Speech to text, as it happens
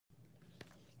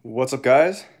What's up,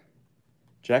 guys?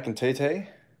 Jack and Tay-Tay.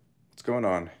 What's going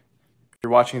on? If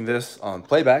you're watching this on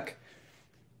playback,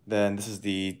 then this is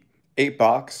the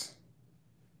 8-box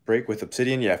break with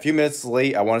Obsidian. Yeah, a few minutes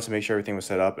late. I wanted to make sure everything was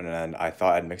set up, and then I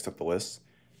thought I'd mixed up the list.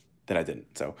 Then I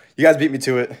didn't. So you guys beat me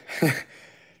to it.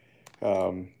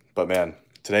 But man,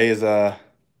 today's a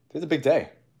big day.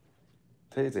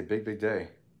 Today is a big day.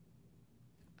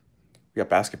 We got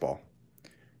basketball.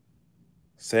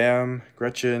 Sam,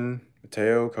 Gretchen,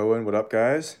 Mateo, Cohen, what up,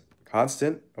 guys?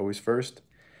 Constant, always first.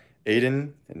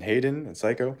 Aiden and Hayden and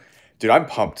Psycho. Dude, I'm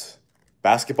pumped.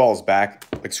 Basketball is back.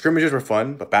 Like, scrimmages were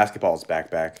fun, but basketball is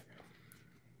back.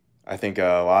 I think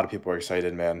a lot of people are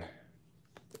excited, man.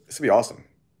 This will be awesome.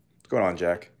 What's going on,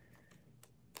 Jack?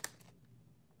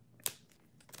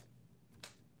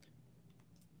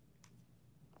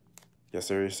 Yes,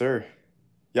 sir. Yes, sir.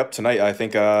 Yep, tonight, I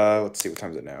think, let's see, what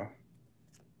time is it now?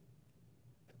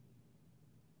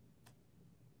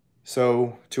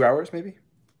 So, 2 hours, maybe?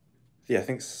 Yeah, I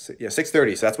think, yeah,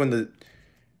 6:30. So that's when the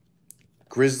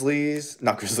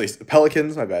the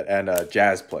Pelicans, my bad, and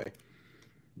Jazz play.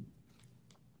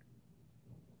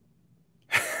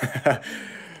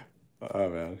 Oh,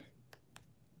 man.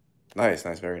 Nice,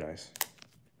 very nice.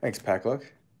 Thanks, Packluck.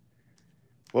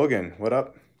 Logan, what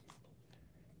up?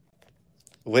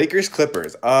 Lakers,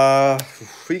 Clippers.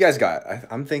 Who you guys got?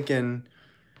 I'm thinking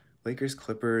Lakers,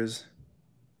 Clippers.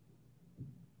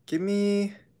 I'm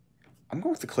going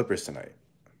with the Clippers tonight.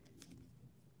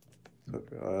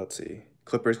 Let's see.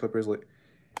 Clippers.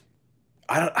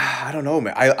 I don't know,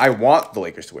 man. I want the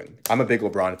Lakers to win. I'm a big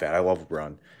LeBron fan. I love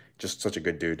LeBron. Just such a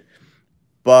good dude.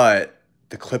 But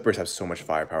the Clippers have so much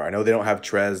firepower. I know they don't have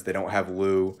Trez, they don't have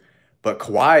Lou, but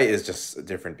Kawhi is just a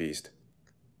different beast.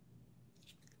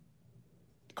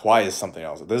 Kawhi is something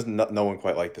else. There's no one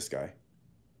quite like this guy.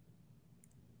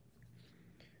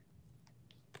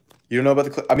 You don't know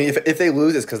about the I mean, if they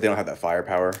lose, it's because they don't have that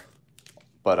firepower.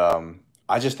 But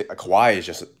I just think Kawhi is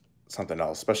just something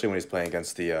else, especially when he's playing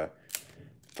against the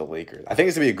Lakers. I think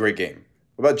it's gonna be a great game.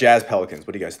 What about Jazz Pelicans?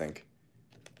 What do you guys think?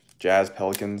 Jazz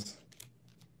Pelicans.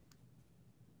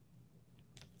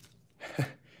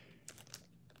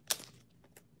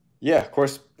 Yeah, of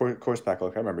course,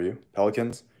 Packlock. I remember you.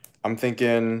 Pelicans. I'm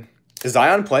thinking, is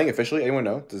Zion playing officially? Anyone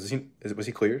know? Was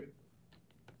he cleared?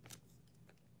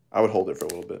 I would hold it for a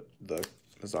little bit.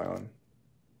 The Zion.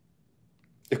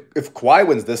 If Kawhi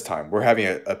wins this time, we're having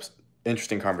a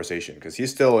interesting conversation because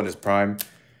he's still in his prime.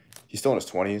 He's still in his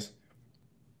 20s.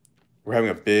 We're having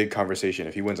a big conversation.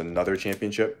 If he wins another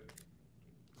championship,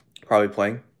 probably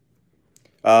playing.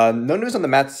 No news on the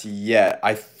Mats yet.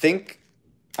 I think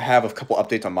I have a couple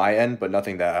updates on my end, but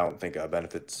nothing that I don't think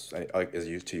benefits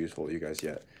is too useful to you guys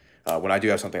yet. When I do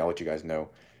have something, I'll let you guys know.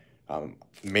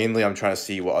 Mainly, I'm trying to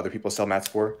see what other people sell mats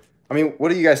for. I mean, what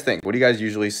do you guys think? What do you guys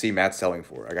usually see mats selling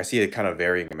for? Like, I see a kind of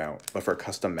varying amount, but for a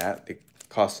custom mat, it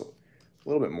costs a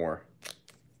little bit more.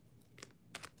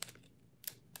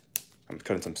 I'm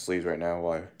cutting some sleeves right now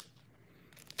while I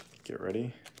get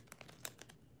ready.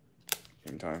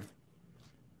 Game time.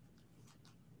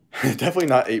 Definitely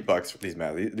not $8 for these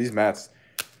mats. These mats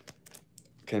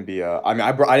can be. I mean,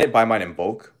 I didn't buy mine in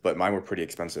bulk, but mine were pretty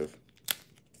expensive.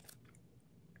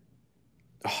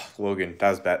 Oh, Logan, that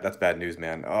was bad. That's bad news,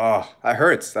 man. Oh, that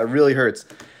hurts. That really hurts.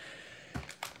 I'm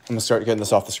gonna start getting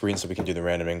this off the screen so we can do the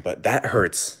randoming, but that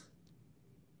hurts.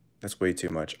 That's way too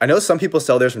much. I know some people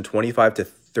sell theirs from 25 to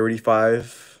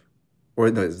 35.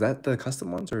 Or no, is that the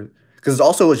custom ones? Or because it's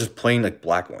also just plain like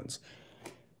black ones.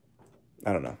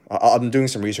 I don't know. I'm doing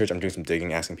some research. I'm doing some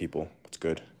digging, asking people. It's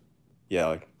good. Yeah,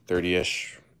 like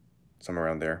 30-ish, somewhere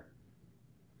around there.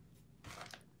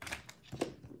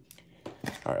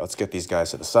 All right, let's get these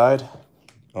guys to the side.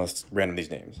 Let's random these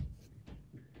names.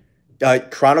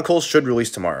 Chronicles should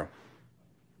release tomorrow.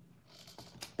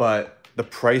 But the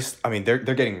price, I mean, they're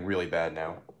getting really bad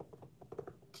now.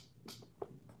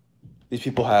 These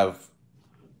people have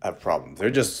problems.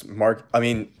 They're just I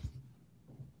mean,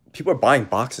 people are buying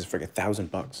boxes for like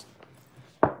 $1,000.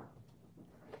 All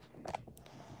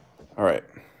right.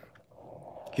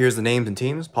 Here's the names and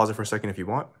teams. Pause it for a second if you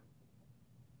want.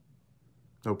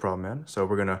 No problem, man. So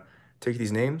we're gonna take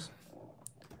these names.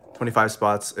 25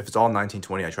 spots. If it's all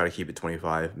 1920, I try to keep it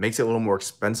 25. Makes it a little more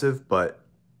expensive, but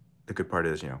the good part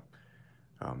is, you know,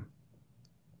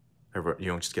 you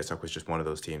don't just get stuck with just one of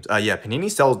those teams. Yeah,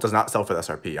 Panini does not sell for the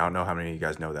SRP. I don't know how many of you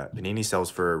guys know that. Panini sells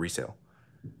for resale.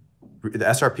 The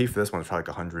SRP for this one is probably like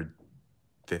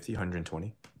 150,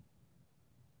 120.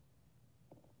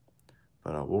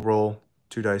 But we'll roll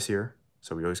 2 dice here.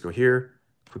 So we always go here,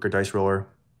 click our dice roller,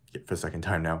 get for the second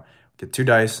time now. Get 2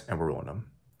 dice, and we're rolling them.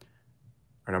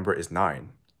 Our number is 9.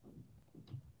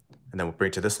 And then we'll bring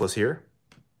it to this list here.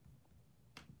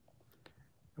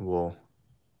 And we'll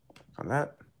on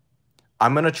that.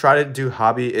 I'm going to try to do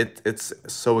hobby. It's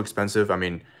so expensive. I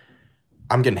mean,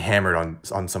 I'm getting hammered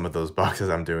on some of those boxes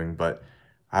I'm doing, but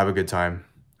I have a good time.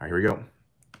 All right, here we go.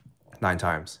 9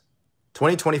 times.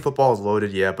 2020 football is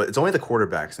loaded, yeah, but it's only the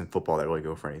quarterbacks in football that really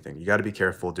go for anything. You got to be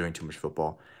careful doing too much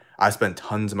football. I spent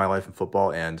tons of my life in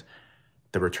football, and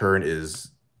the return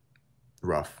is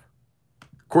rough.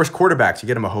 Of course, quarterbacks, you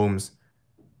get a Mahomes,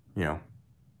 you know,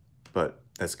 but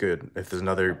that's good. If there's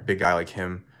another big guy like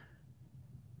him,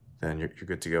 then you're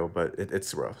good to go, but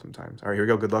it's rough sometimes. All right, here we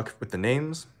go. Good luck with the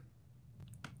names.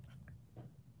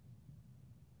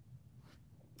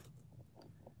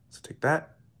 So take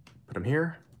that, put them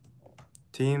here.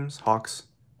 Teams, Hawks.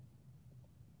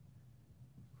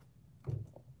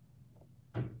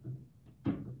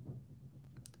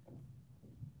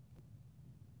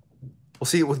 Well,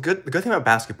 see, the good thing about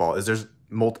basketball is there's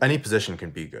any position can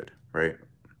be good, right?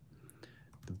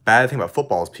 The bad thing about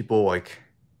football is people like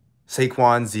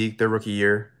Saquon, Zeke, their rookie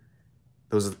year.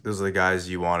 Those are the guys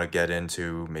you want to get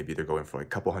into. Maybe they're going for like a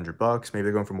couple $100. Maybe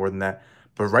they're going for more than that.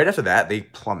 But right after that, they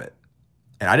plummet.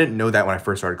 And I didn't know that when I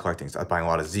first started collecting. So I was buying a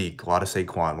lot of Zeke, a lot of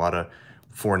Saquon, a lot of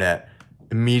Fournette.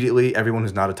 Immediately, everyone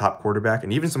who's not a top quarterback,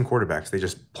 and even some quarterbacks, they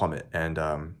just plummet. And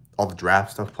all the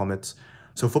draft stuff plummets.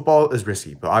 So football is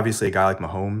risky. But obviously, a guy like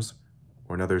Mahomes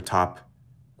or another top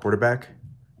quarterback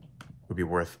would be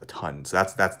worth a ton. So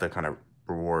that's the kind of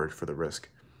reward for the risk.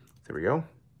 There we go.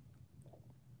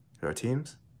 Here are our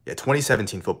teams. Yeah,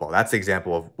 2017 football. That's the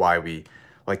example of why we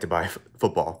like to buy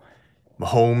football.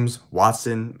 Mahomes,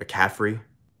 Watson, McCaffrey.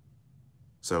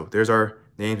 So there's our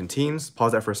names and teams.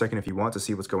 Pause that for a second if you want to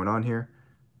see what's going on here.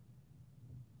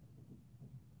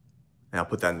 And I'll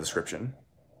put that in the description.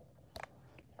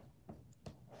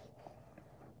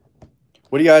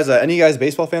 What do you guys, any guys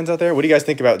baseball fans out there? What do you guys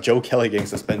think about Joe Kelly getting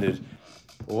suspended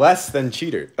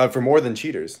for more than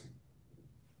cheaters?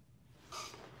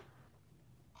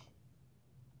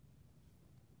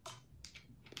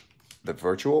 The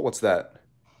virtual? What's that?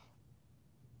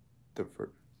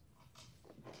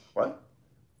 What?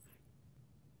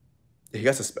 He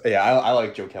got suspended. Yeah, I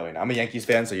like Joe Kelly now. I'm a Yankees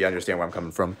fan, so you understand where I'm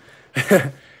coming from.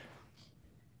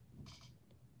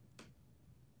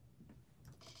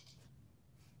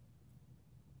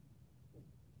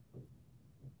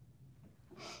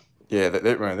 Yeah,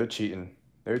 they're cheating.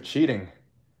 They're cheating.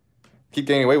 Keep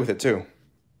getting away with it, too.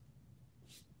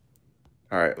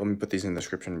 All right, let me put these in the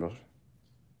description, bro.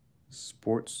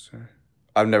 Sports.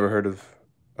 I've never heard of...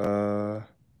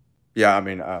 Yeah, I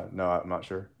mean, no, I'm not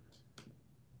sure.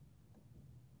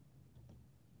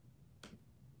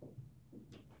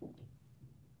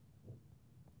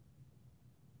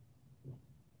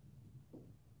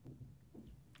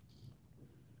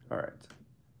 All right.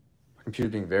 My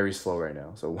computer's being very slow right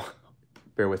now, so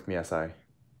bear with me as I...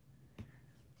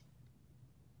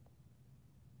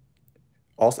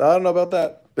 Also, I don't know about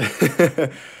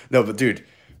that. No, but dude,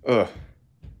 ugh.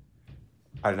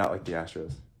 I do not like the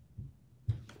Astros.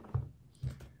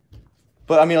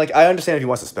 But, I mean, like, I understand if he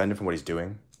wants to suspend him from what he's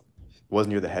doing. It was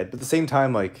near the head. But at the same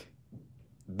time, like,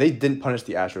 they didn't punish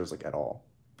the Astros, like, at all.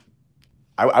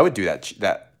 I would do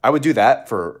that. I would do that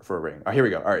for a ring. Oh, here we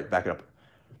go. All right, back it up.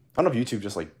 I don't know if YouTube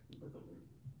just, like,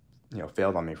 you know,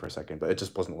 failed on me for a second, but it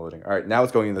just wasn't loading. All right, now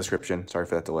it's going in the description. Sorry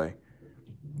for that delay.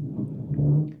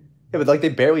 Yeah, but, like, they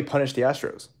barely punished the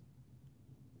Astros.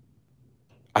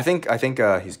 I think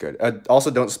he's good.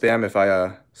 Also, don't spam if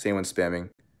I see anyone spamming.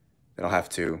 Then I'll have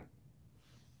to,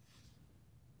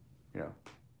 you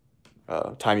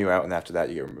know, time you out, and after that,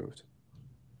 you get removed.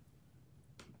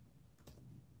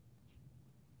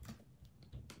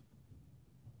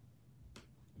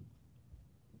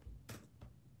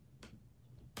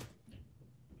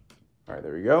 All right,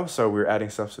 there we go. So we're adding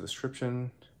stuff to the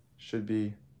description. Should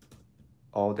be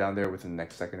all down there within the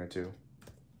next second or two.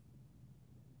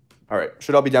 All right,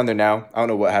 should all be down there now. I don't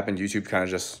know what happened. YouTube kind of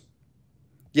just,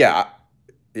 yeah,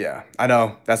 I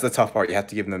know. That's the tough part. You have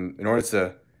to give them, in order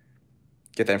to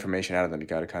get that information out of them, you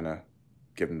got to kind of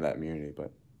give them that immunity.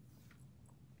 But,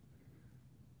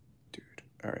 dude,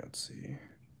 all right, let's see.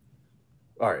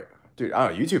 All right, dude, I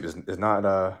don't know. YouTube is not,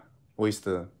 at least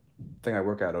the thing I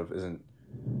work out of isn't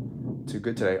too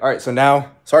good today. All right, so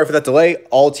now, sorry for that delay.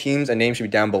 All teams and names should be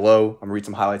down below. I'm going to read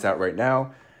some highlights out right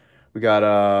now. We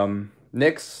got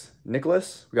Knicks,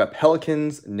 Nicholas. We got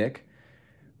Pelicans, Nick.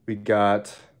 We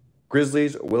got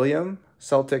Grizzlies, William.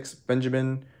 Celtics,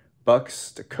 Benjamin.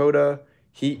 Bucks, Dakota.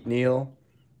 Heat, Neal.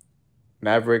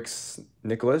 Mavericks,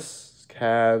 Nicholas.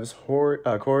 Cavs,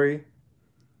 Corey.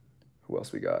 Who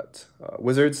else we got?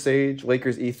 Wizards, Sage.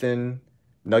 Lakers, Ethan.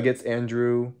 Nuggets,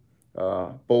 Andrew.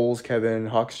 Bulls, Kevin,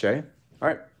 Hawks, Chhay. All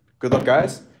right. Good luck,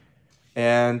 guys.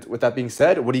 And with that being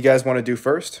said, what do you guys want to do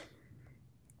first?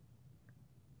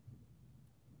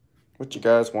 What you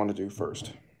guys want to do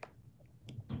first?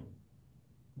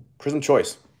 Prism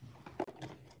choice.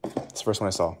 That's the first one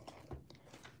I saw.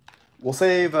 We'll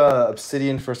save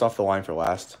Obsidian first off the line for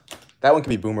last. That one can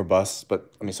be boom or bust,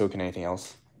 but I mean, so can anything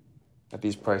else. At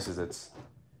these prices, it's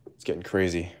getting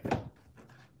crazy.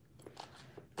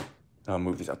 I'll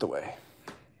move these out the way.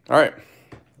 All right.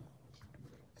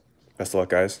 Best of luck,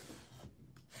 guys.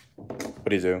 What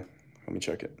do you do? Let me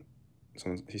check it.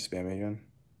 He's spamming again.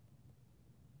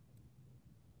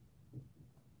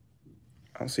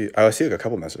 I see like a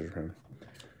couple messages from him.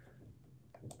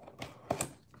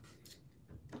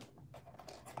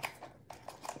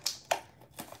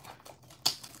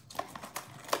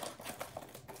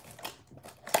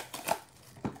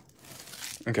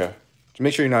 Okay. Just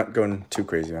make sure you're not going too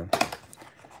crazy, man.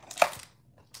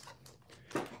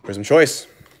 Prism choice.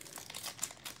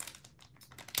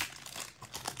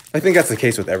 I think that's the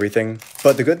case with everything.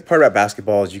 But the good part about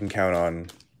basketball is you can count on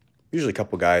usually a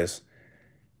couple guys.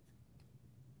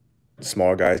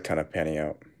 Smaller guys kind of panning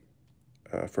out.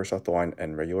 First off the line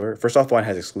and regular. First off the line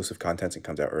has exclusive contents and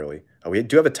comes out early. We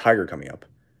do have a Tiger coming up.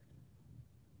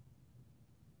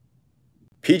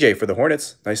 PJ for the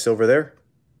Hornets. Nice silver there.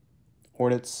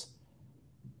 Hornets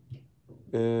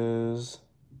is...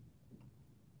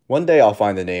 One day I'll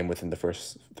find the name within the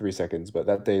first 3 seconds, but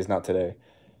that day is not today.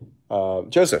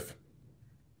 Joseph.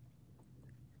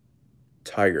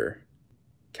 Tiger.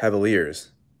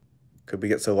 Cavaliers. Could we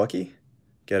get so lucky?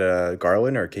 Get a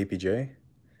Garland or a KPJ?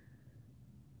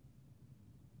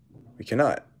 We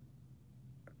cannot.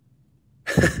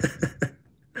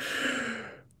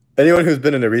 Anyone who's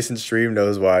been in a recent stream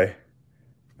knows why.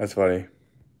 That's funny.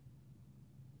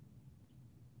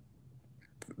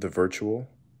 The virtual.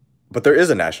 But there is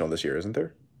a national this year, isn't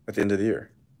there? At the end of the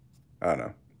year. I don't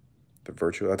know. The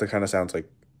virtual. That kind of sounds like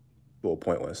a little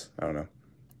pointless. I don't know.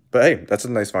 But hey, that's a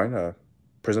nice find.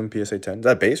 Prism PSA 10. Is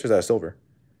that base or is that a silver?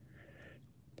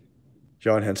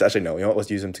 John Hens. Actually, no. You know what?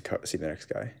 Let's use him to see the next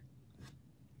guy.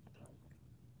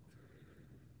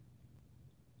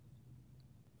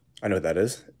 I know what that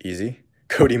is. Easy.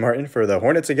 Cody Martin for the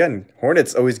Hornets again.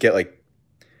 Hornets always get like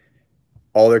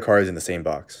all their cards in the same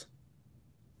box.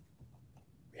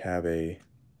 We have a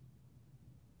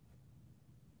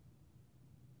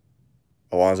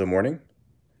Alonzo Mourning.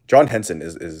 John Henson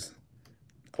is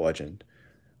a legend.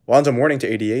 Alonzo Mourning to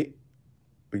 88.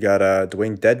 We got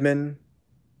Dwayne Dedman.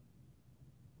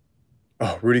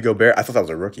 Oh, Rudy Gobert. I thought that was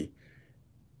a rookie.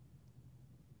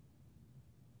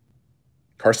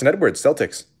 Carson Edwards,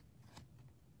 Celtics.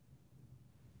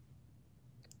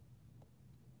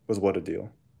 Was what a deal.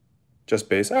 Just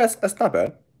base. That's not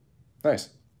bad. Nice.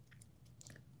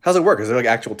 How's it work? Is there like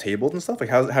actual tables and stuff? Like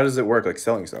how does it work? Like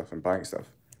selling stuff and buying stuff?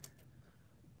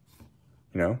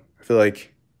 You know, I feel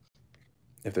like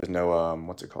if there's no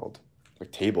what's it called?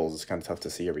 Like tables, it's kind of tough to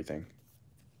see everything.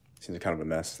 Seems like kind of a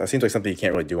mess. That seems like something you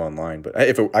can't really do online. But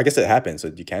I guess it happens, so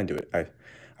you can do it.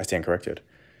 I stand corrected.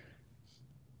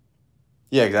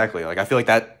 Yeah, exactly. Like I feel like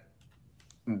that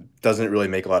doesn't really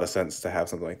make a lot of sense to have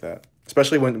something like that.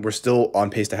 Especially when we're still on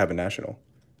pace to have a national.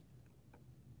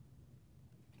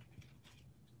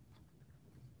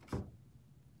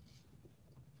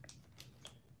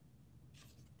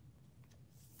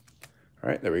 All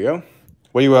right, there we go.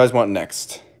 What do you guys want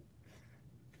next?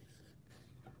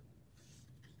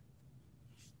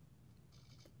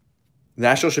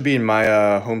 National should be in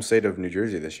my home state of New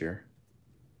Jersey this year.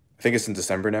 I think it's in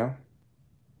December now.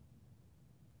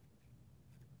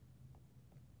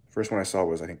 First one I saw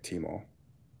was, I think, T-Mall.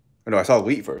 Oh, no, I saw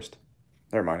Elite first.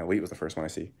 Never mind, Elite was the first one I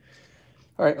see.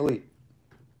 All right, Elite.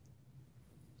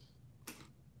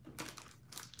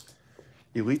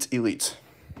 Elite.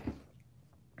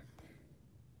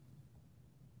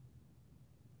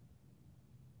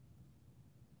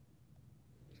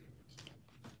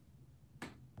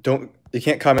 You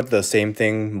can't comment the same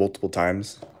thing multiple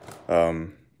times. I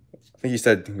think you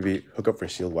said maybe hook up for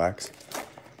sealed wax.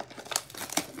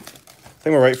 I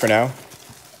think we're right for now.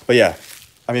 But yeah,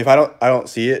 I mean, if I don't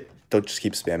see it, don't just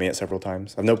keep spamming it several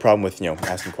times. I have no problem with,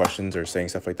 asking questions or saying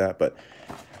stuff like that, but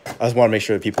I just want to make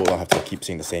sure that people don't have to keep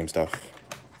seeing the same stuff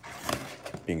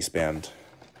being spammed.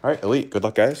 All right, Elite, good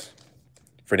luck, guys.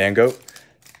 Fernando,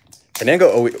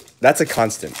 that's a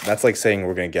constant. That's like saying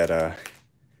we're going to get a,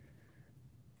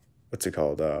 what's it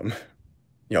called?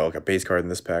 Like a base card in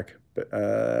this pack. But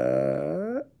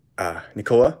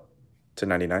Nicola to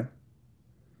 99.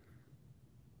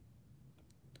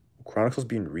 Chronicles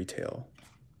being retail.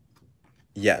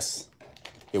 Yes,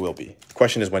 it will be. The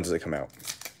question is, when does it come out?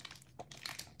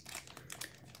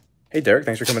 Hey, Derek,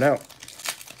 thanks for coming out.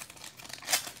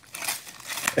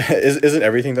 Isn't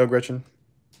everything, though, Gretchen?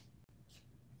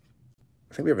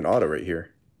 I think we have an auto right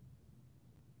here.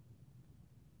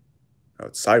 Oh,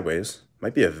 it's sideways.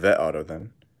 Might be a vet auto,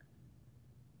 then.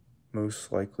 Most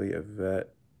likely a vet.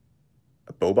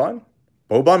 A Boban?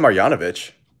 Boban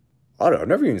Marjanovic. Auto. I've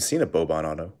never even seen a Boban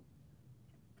auto.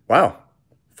 Wow.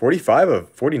 45 of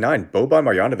 49. Boban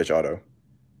Marjanovic auto.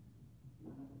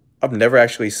 I've never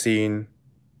actually seen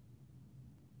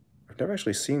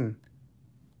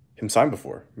him sign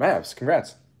before. Mavs,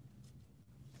 congrats.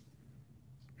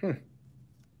 That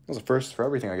was a first for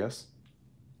everything, I guess.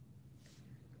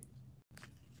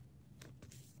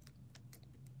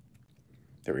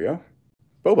 There we go.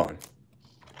 Boban.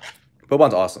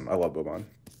 Boban's awesome. I love Boban.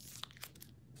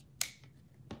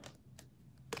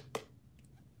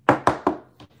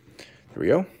 There we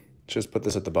go. Just put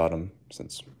this at the bottom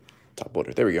since top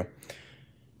loader. There we go.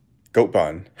 Goat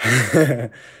Bond.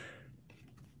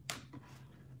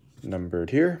 Numbered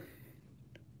here.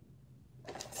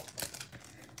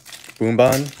 Boom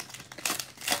Bond.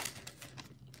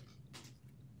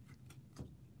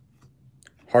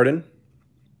 Harden.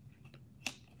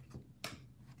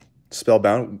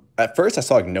 Spellbound. At first, I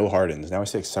saw like no Hardens. Now I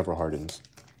see like several Hardens.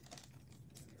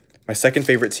 My second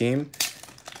favorite team.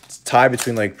 It's tied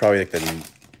between like probably like the.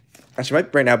 Actually,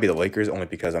 might right now be the Lakers only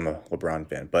because I'm a LeBron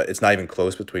fan. But it's not even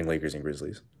close between Lakers and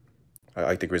Grizzlies. I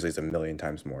like the Grizzlies a million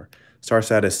times more. Star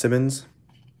status Simmons.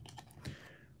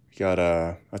 We got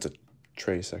that's a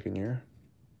Chhay second year.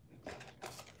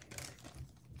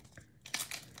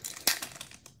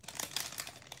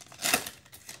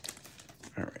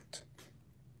 All right.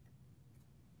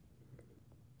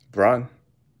 Bron.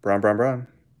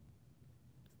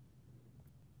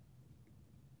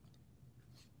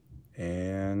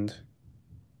 And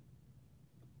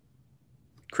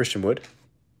Christian Wood.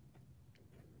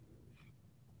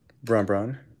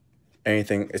 Bron.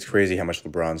 Anything, it's crazy how much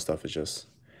LeBron stuff is just,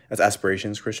 that's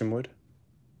aspirations, Christian Wood.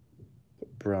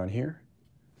 Bron here.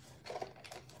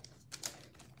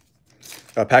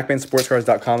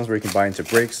 PacManSportsCards.com is where you can buy into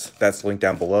breaks. That's linked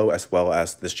down below, as well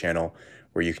as this channel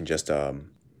where you can just,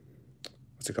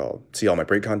 what's it called? See all my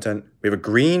break content. We have a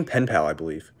green pen pal, I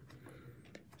believe.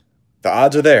 The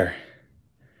odds are there.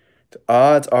 The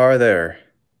odds are there.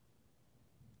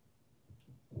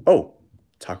 Oh,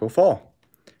 Taco Fall.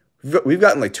 We've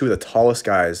gotten like two of the tallest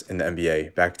guys in the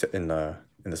NBA back to in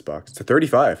this box to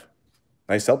 35.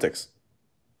 Nice Celtics.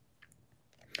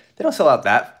 They don't sell out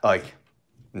that like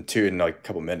in like a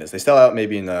couple minutes. They sell out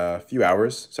maybe in a few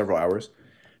hours, several hours.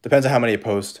 Depends on how many you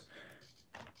post.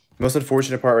 Most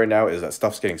unfortunate part right now is that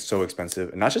stuff's getting so expensive,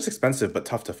 and not just expensive, but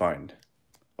tough to find.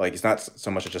 Like it's not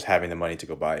so much of just having the money to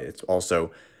go buy it. It's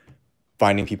also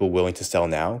finding people willing to sell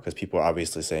now, because people are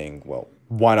obviously saying, well,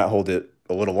 why not hold it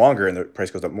a little longer and the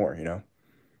price goes up more, you know?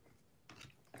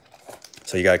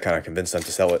 So you got to kind of convince them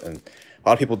to sell it, and a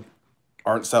lot of people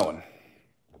aren't selling.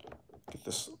 Get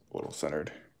this a little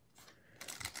centered.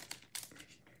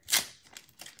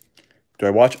 Do I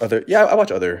watch other? Yeah, I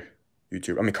watch other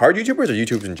YouTube. I mean, card YouTubers or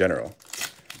YouTubers in general.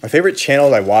 My favorite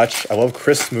channels I watch, I love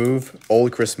Chris Smoove,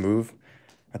 old Chris Smoove.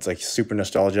 That's like super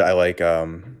nostalgia. I like,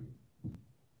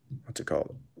 what's it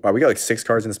called? Wow, we got like 6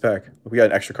 cards in this pack. We got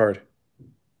an extra card.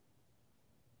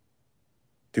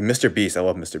 Dude, Mr. Beast. I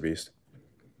love Mr. Beast.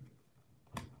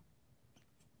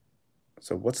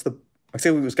 So what's the... I say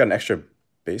we just got an extra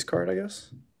base card, I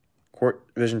guess? Court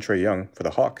Vision Trae Young for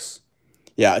the Hawks.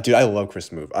 Yeah, dude, I love Chris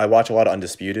Smoove. I watch a lot of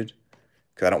Undisputed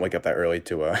because I don't wake up that early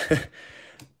to...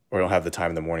 or don't have the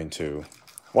time in the morning to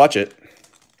watch it.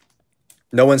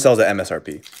 No one sells at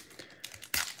MSRP.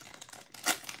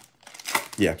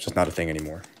 Yeah, it's just not a thing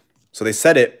anymore. So they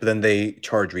set it, but then they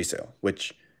charge resale,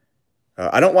 which...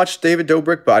 I don't watch David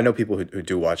Dobrik, but I know people who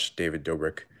do watch David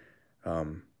Dobrik.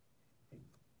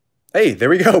 Hey, there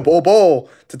we go. Bull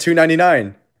to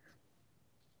 $2.99.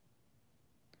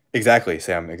 Exactly,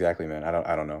 Sam. Exactly, man.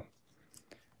 I don't know.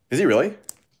 Is he really?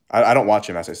 I don't watch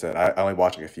him, as I said. I only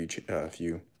watch like a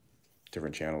few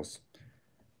different channels.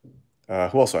 Who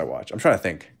else do I watch? I'm trying to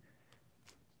think.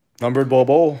 Numbered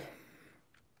Bull.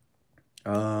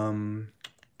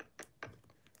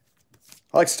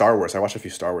 I like Star Wars. I watch a few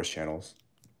Star Wars channels.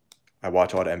 I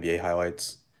watch a lot of NBA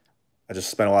highlights. I just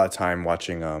spend a lot of time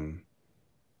watching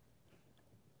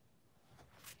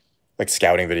like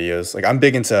scouting videos. Like I'm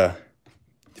big into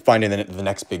finding the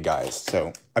next big guys.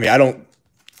 So I mean, I don't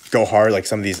go hard like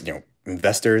some of these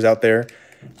investors out there.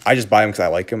 I just buy them because I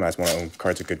like them. I just want to own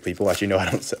cards with good people. Actually, no, I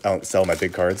don't sell my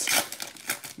big cards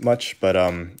much, but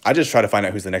I just try to find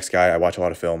out who's the next guy. I watch a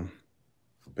lot of film,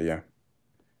 but yeah.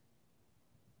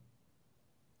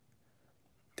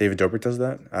 David Dobrik does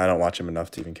that? I don't watch him enough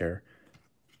to even care.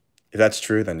 If that's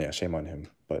true, then yeah, shame on him.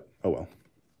 But oh well.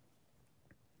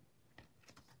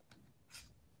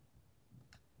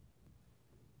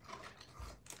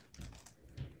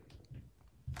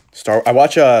 I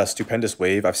watch Stupendous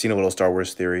Wave. I've seen a little Star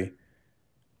Wars Theory.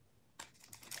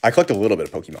 I collect a little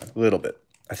bit of Pokemon. A little bit.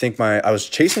 I think I was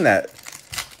chasing the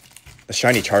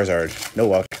shiny Charizard. No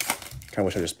luck. Kind of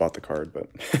wish I just bought the card,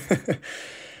 but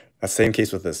that same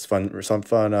case with this some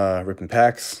fun ripping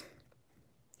packs.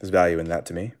 There's value in that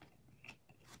to me.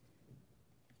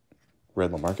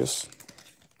 Red Lamarcus.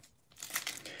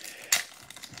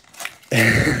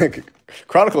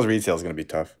 Chronicles retail is going to be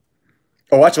tough.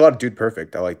 Oh, watch a lot of Dude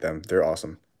Perfect. I like them. They're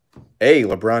awesome. Hey,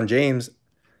 LeBron James.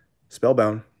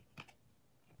 Spellbound.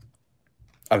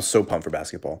 I'm so pumped for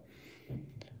basketball.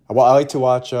 I like to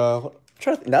watch... now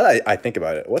that I think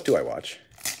about it, what do I watch?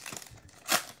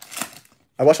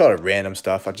 I watch a lot of random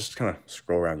stuff. I just kind of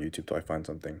scroll around YouTube till I find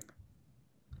something.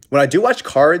 When I do watch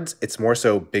cards, it's more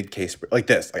so big case... Like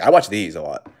this. Like I watch these a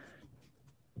lot.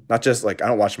 Not just... Like, I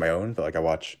don't watch my own, but like I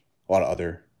watch a lot of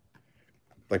other...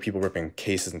 Like people ripping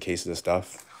cases and cases of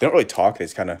stuff. They don't really talk. They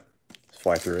just kind of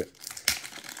fly through it.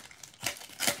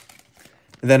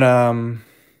 And then,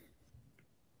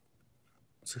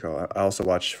 what's it called? I also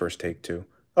watch First Take too.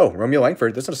 Oh, Romeo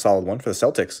Langford. This is a solid one for the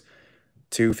Celtics.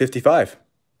 255.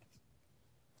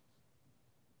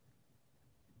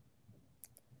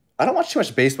 I don't watch too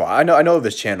much baseball. I know of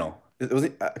this channel. It was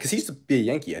because he used to be a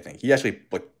Yankee. I think he actually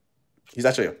he's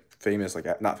actually a famous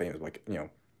not famous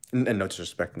and no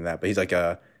disrespect in that, but he's like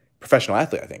a professional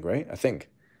athlete, I think, right? I think.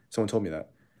 Someone told me that.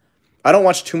 I don't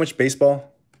watch too much baseball.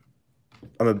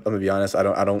 I'm gonna be honest.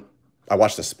 I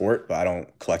watch the sport, but I don't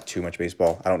collect too much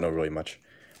baseball. I don't know really much.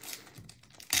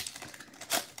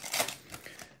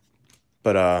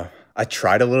 But I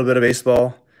tried a little bit of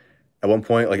baseball at one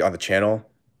point, like on the channel,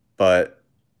 but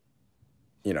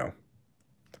the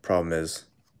problem is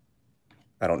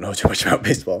I don't know too much about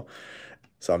baseball.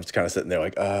 So I'm just kind of sitting there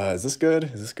like, is this good?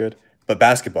 Is this good? But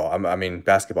basketball, I mean,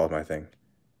 basketball is my thing.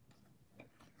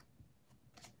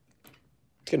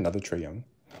 Let's get another Trae Young.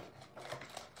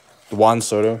 The Juan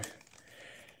Soto.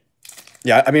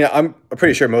 Yeah, I mean, I'm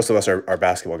pretty sure most of us are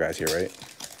basketball guys here, right?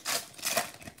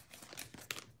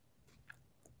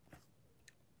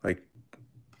 Like,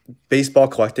 baseball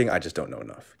collecting, I just don't know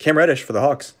enough. Cam Reddish for the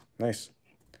Hawks. Nice.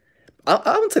 I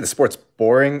wouldn't say the sport's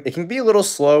boring. It can be a little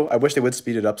slow. I wish they would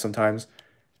speed it up sometimes.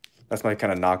 That's my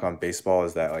kind of knock on baseball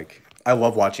is that, like, I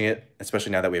love watching it,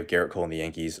 especially now that we have Garrett Cole in the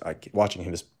Yankees.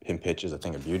 Watching him pitch is a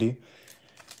thing of beauty.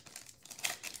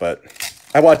 But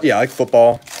I like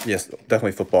football. Yes,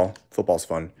 definitely football. Football's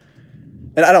fun.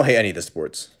 And I don't hate any of the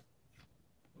sports.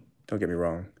 Don't get me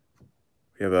wrong.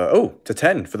 We have to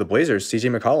 10 for the Blazers,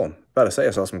 CJ McCollum. About to say, I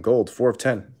saw some gold, 4 of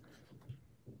 10.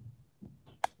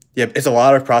 Yeah, it's a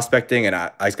lot of prospecting, and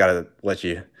I just gotta let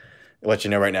you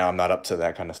know right now I'm not up to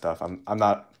that kind of stuff. I'm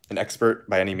not an expert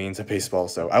by any means at baseball,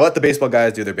 so I let the baseball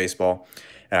guys do their baseball,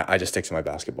 and I just stick to my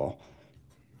basketball.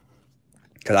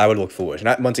 Because I would look foolish.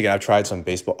 And once again, I've tried some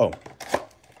baseball. Oh,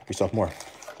 yourself more.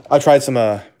 I've tried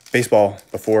some baseball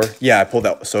before. Yeah, I pulled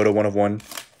out Soto 1 of 1.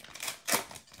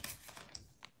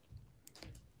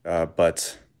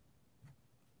 But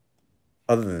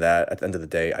other than that, at the end of the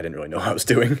day, I didn't really know what I was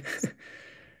doing.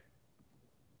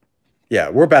 Yeah,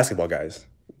 we're basketball guys.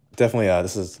 Definitely,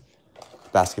 this is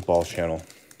basketball channel.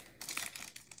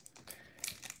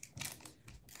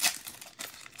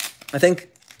 I think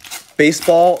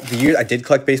baseball, the year I did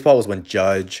collect baseball was when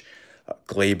Judge,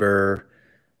 Glaber,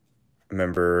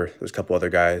 remember there's a couple other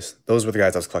guys. Those were the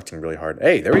guys I was collecting really hard.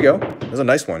 Hey, there we go. That was a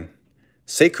nice one.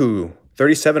 Sekou,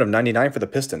 37 of 99 for the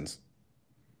Pistons.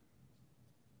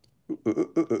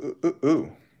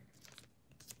 Ooh.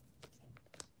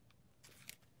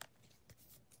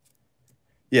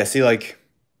 Yeah, see, like,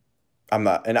 I'm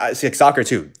not, and I see like soccer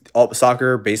too. All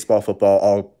soccer, baseball, football,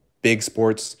 all big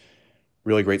sports,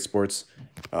 really great sports.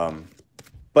 But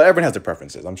everyone has their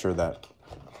preferences. I'm sure that,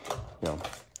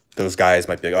 those guys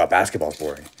might be like, oh, basketball's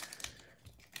boring.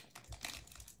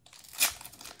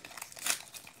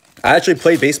 I actually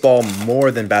played baseball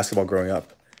more than basketball growing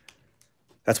up.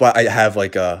 That's why I have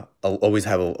like I'll always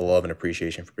have a love and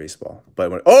appreciation for baseball.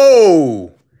 But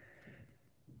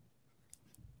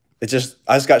I just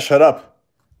got shut up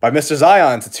by Mr.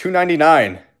 Zion to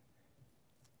 299.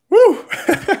 Woo!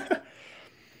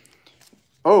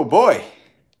 Oh boy.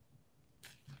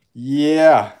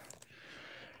 Yeah.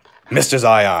 Mr.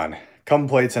 Zion, come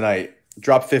play tonight.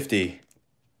 Drop 50.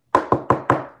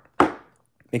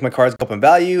 Make my cards go up in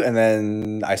value, and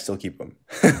then I still keep them.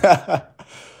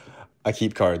 I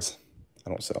keep cards. I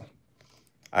don't sell.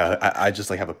 I just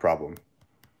like have a problem.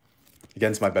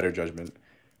 against my better judgment.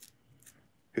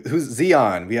 Who's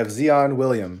Zion? We have Zion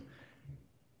William.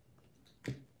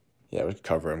 Yeah, we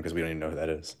cover him because we don't even know who that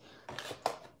is.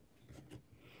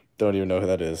 Don't even know who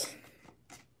that is.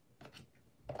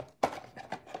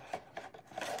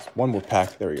 One more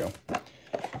pack. There we go.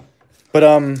 But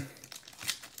no,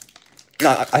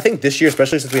 I think this year,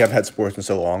 especially since we haven't had sports in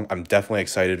so long, I'm definitely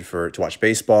excited to watch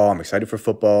baseball. I'm excited for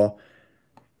football,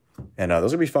 and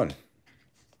those will be fun.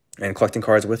 And collecting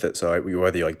cards with it. So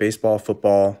whether you like baseball,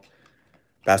 football,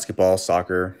 basketball,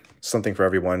 soccer, something for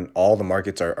everyone. All the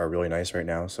markets are really nice right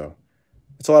now, so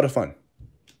it's a lot of fun.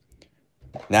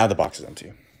 Now the box is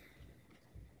empty.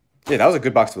 Yeah, that was a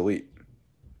good box of Elite.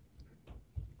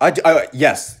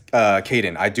 Yes,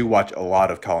 Caden, I do watch a lot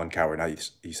of Colin Cowherd. Now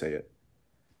you say it.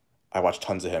 I watch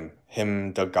tons of him.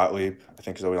 Him, Doug Gottlieb, I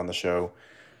think is always on the show.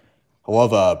 I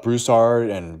love Broussard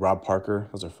and Rob Parker.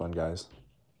 Those are fun guys.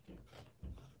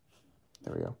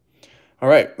 There we go. All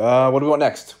right, what do we want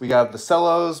next? We got the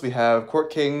Cellos, we have Court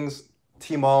Kings,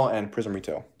 T-Mall, and Prism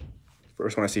Retail.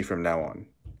 First one I see from now on.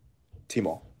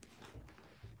 T-Mall.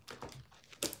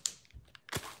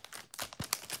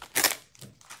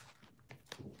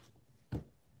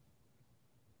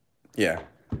 Yeah.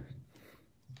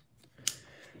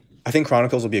 I think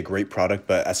Chronicles will be a great product,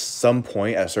 but at some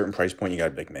point, at a certain price point, you got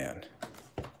a big man.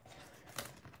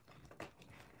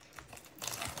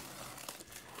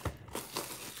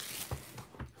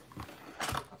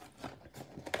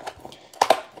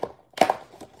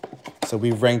 So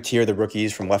we've ranked here the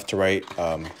rookies from left to right,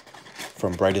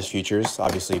 from brightest futures.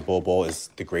 Obviously, Bol is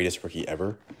the greatest rookie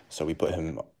ever, so we put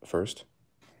him first.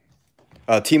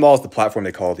 T-Mall is the platform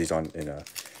they call these on in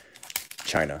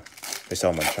China. They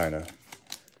sell them in China.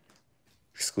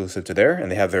 Exclusive to there, and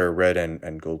they have their red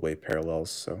and gold wave parallels,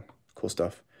 so cool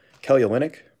stuff. Kelly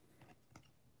Olynyk,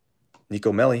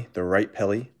 Nico Melli, the right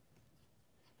Pelly.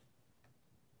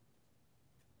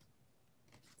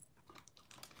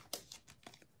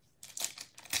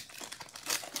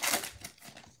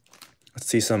 Let's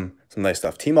see some nice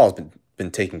stuff. T-Mall's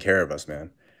been taking care of us, man.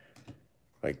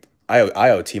 Like I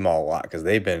owe T-Mall a lot because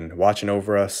they've been watching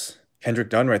over us. Kendrick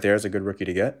Dunn right there is a good rookie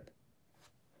to get.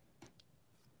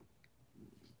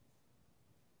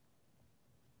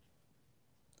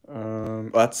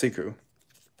 Well, that's Siku.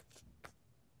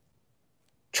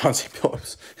 Chauncey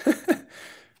Billups. You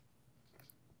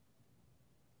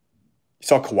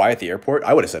saw Kawhi at the airport?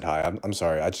 I would have said hi. I'm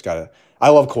sorry. I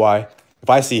love Kawhi. If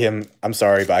I see him, I'm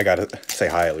sorry, but I got to say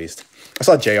hi at least. I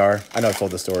saw JR. I know I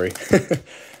told the story.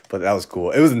 But that was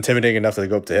cool. It was intimidating enough to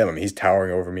go up to him. I mean, he's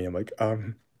towering over me. I'm like,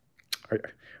 are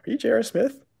you J.R.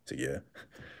 Smith? So yeah.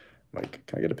 I'm like,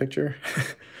 can I get a picture?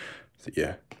 So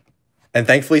yeah. And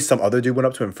thankfully, some other dude went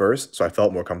up to him first, so I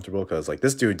felt more comfortable because like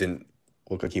this dude didn't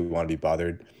look like he would want to be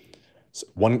bothered. So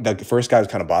the first guy was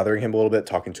kind of bothering him a little bit,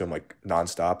 talking to him like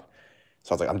nonstop.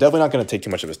 So I was like, I'm definitely not going to take too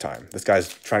much of his time. This guy's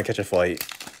trying to catch a flight.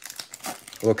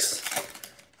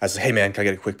 I said, hey man, can I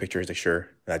get a quick picture? He's like, sure.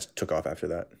 And I just took off after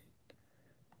that.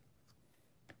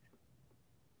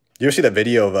 You ever see that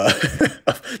video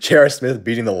of J.R. Smith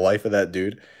beating the life of that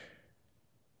dude?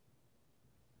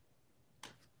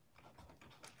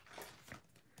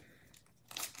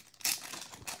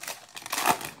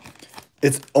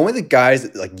 It's only the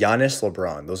guys like Giannis,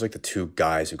 LeBron. Those are like the two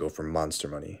guys who go for monster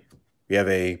money. We have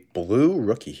a blue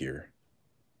rookie here.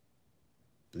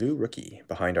 Blue rookie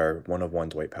behind our 1/1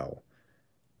 Dwight Powell.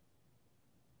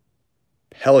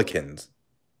 Pelicans.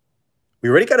 We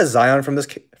already got a Zion from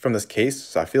this case,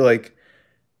 so I feel like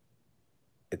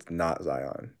it's not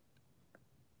Zion.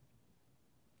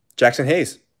 Jackson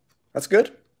Hayes. That's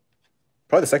good.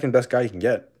 Probably the second best guy you can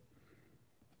get.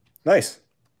 Nice.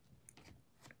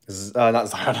 This is not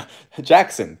Zion.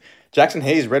 Jackson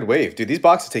Hayes, Red Wave. Dude, these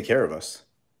boxes take care of us.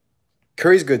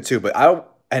 Curry's good too, but like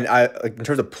in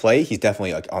terms of play, he's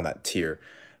definitely like on that tier.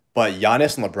 But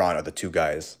Giannis and LeBron are the two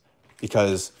guys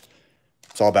because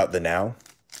it's all about the now.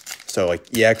 So like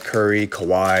yeah, Curry,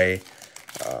 Kawhi,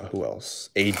 who else?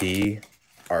 AD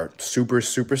are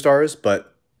superstars,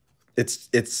 but it's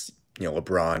you know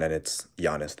LeBron and it's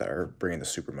Giannis that are bringing the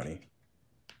super money.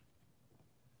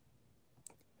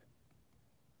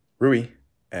 Rui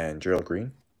and Gerald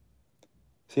Green.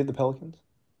 Is he at the Pelicans?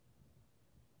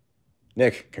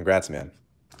 Nick, congrats, man.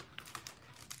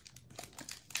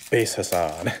 Base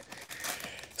Hassan.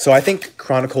 So I think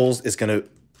Chronicles is going to...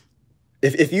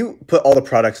 If you put all the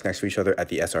products next to each other at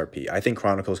the SRP, I think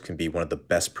Chronicles can be one of the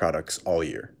best products all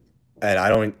year. And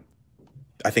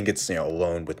I think it's, you know,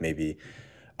 alone with maybe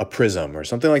a Prism or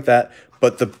something like that.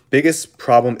 But the biggest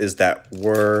problem is that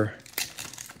we're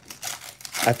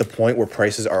at the point where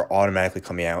prices are automatically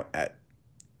coming out at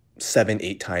 7,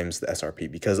 8 times the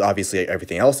SRP, because obviously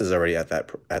everything else is already at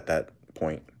that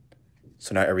point.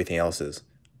 So now everything else is.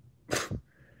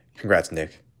 Congrats,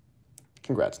 Nick.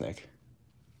 Congrats, Nick.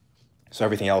 So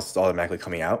everything else is automatically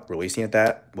coming out, releasing at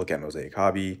that. Look at Mosaic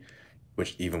Hobby,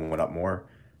 which even went up more.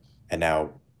 And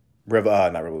now,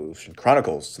 not Revolution,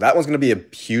 Chronicles. So that one's going to be a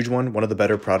huge one of the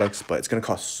better products, but it's going to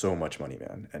cost so much money,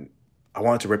 man. And I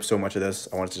wanted to rip so much of this.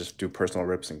 I wanted to just do personal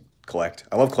rips and collect.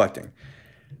 I love collecting.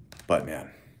 But,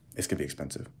 man, it's going to be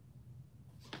expensive.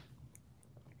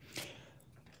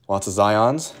 Lots of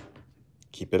Zions.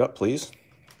 Keep it up, please.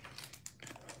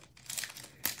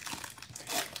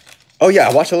 Oh, yeah,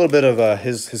 I watched a little bit of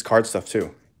his card stuff,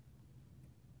 too.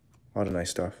 A lot of nice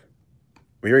stuff.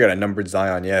 We already got a numbered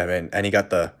Zion, yeah, man. And he got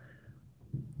the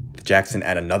Jackson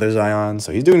and another Zion,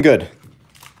 so he's doing good.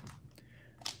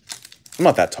 I'm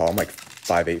not that tall. I'm like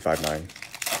 5'8",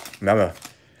 5'9". I mean,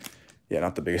 yeah,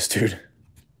 not the biggest dude.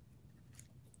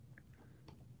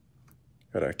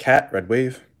 Got a cat, red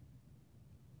wave.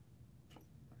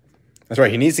 That's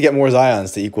right. He needs to get more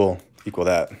Zions to equal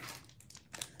that.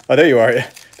 Oh, there you are.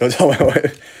 Don't tell my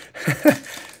wife.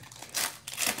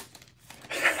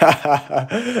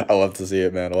 I love to see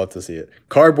it, man. I love to see it.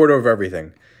 Cardboard over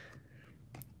everything.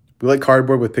 We like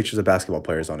cardboard with pictures of basketball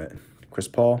players on it. Chris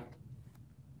Paul.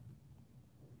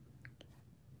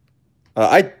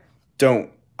 I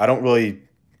don't really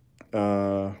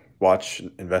watch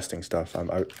investing stuff. I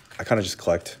kind of just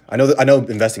collect. I know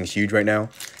investing is huge right now.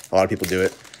 A lot of people do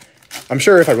it. I'm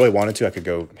sure if I really wanted to, I could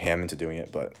go ham into doing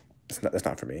it, but that's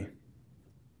not for me.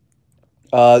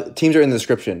 Teams are in the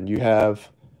description. You have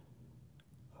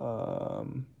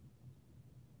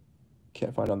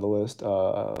can't find on the list.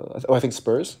 I think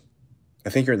Spurs. I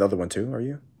think you're in the other one too. Are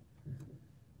you?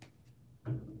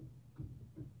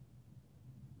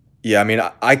 Yeah, I mean,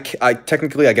 I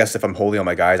technically, I guess if I'm holding on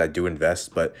my guys, I do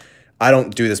invest, but I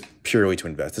don't do this purely to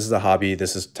invest. This is a hobby.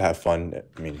 This is to have fun.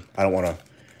 I mean, I don't want to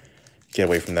get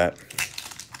away from that.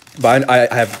 But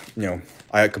I have,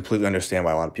 I completely understand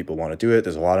why a lot of people want to do it.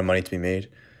 There's a lot of money to be made,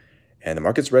 and the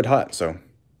market's red hot. So,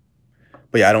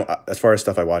 but yeah, I don't. As far as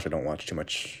stuff I watch, I don't watch too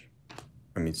much.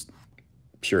 I mean, it's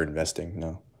pure investing.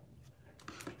 No.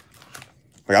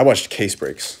 Like I watched case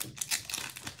breaks.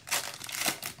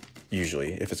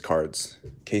 Usually, if it's cards,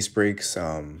 case breaks.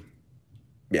 Yeah,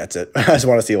 that's it. I just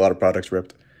want to see a lot of products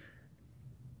ripped.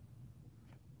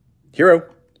 Hero,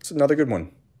 it's another good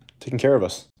one. Taking care of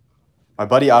us. My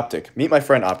buddy OPTIC. Meet my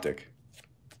friend OPTIC.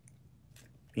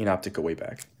 Me and OPTIC go way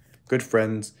back. Good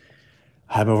friends.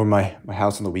 I have him over my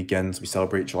house on the weekends. We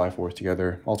celebrate July 4th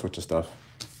together. All sorts of stuff.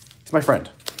 He's my friend.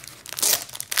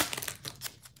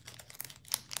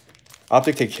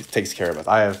 OPTIC takes care of us.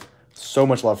 I have so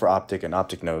much love for OPTIC, and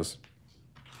OPTIC knows.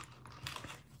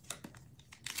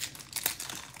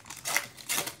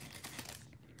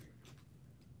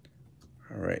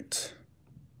 All right.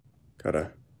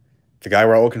 Got the guy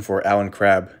we're all looking for, Alan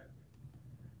Crabb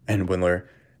and Windler.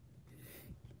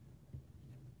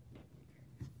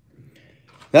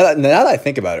 Now that I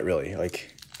think about it, really,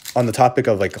 like on the topic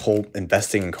of like whole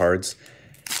investing in cards,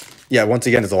 yeah, once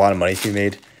again, there's a lot of money to be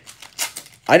made.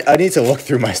 I need to look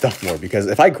through my stuff more, because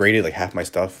if I graded like half my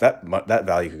stuff, that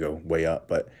value could go way up.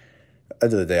 But at the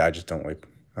end of the day, I just don't like.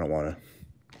 I don't want to.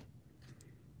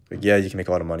 Like, yeah, you can make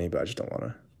a lot of money, but I just don't want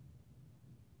to.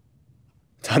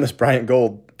 Thomas Bryant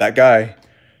Gold, that guy.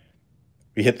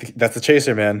 We hit. That's the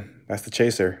chaser, man. That's the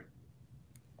chaser.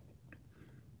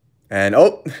 And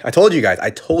oh, I told you guys. I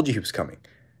told you he was coming.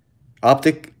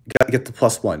 OPTIC got to get the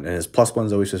 +1, and his +1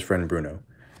 is always his friend Bruno.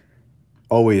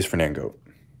 Always Fernando.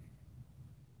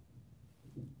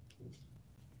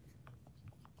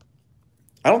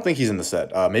 I don't think he's in the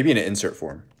set. Maybe in an insert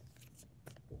form.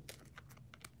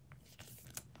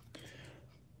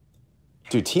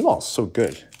 Dude, T-Mall's so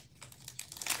good.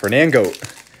 Fernando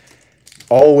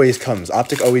always comes.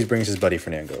 OPTIC always brings his buddy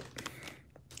Fernando.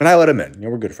 And I let him in.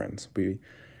 We're good friends. We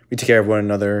take care of one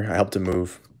another. I helped him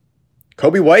move.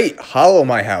 Kobe White, hollow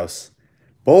my house.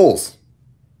 Bulls.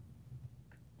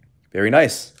 Very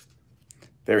nice.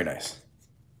 Very nice.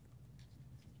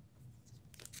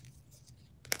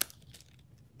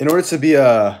 In order to be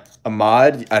a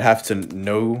mod, I'd have to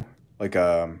know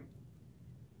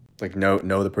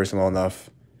know the person well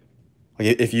enough.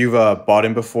 Like if you've bought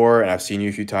in before and I've seen you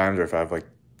a few times, or if I've like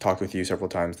talked with you several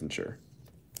times, then sure.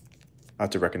 I have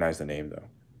to recognize the name though.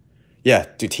 Yeah,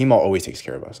 dude, T-Mall always takes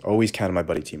care of us. Always count on my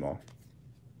buddy T-Mall.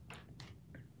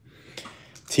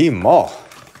 T-Mall.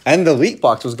 And the Elite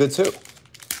box was good too.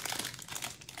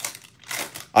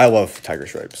 I love Tiger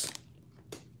Stripes.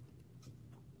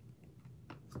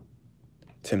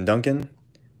 Tim Duncan.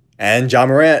 And John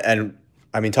Morant. And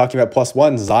I mean, talking about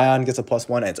 +1, Zion gets a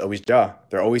 +1, and it's always Ja.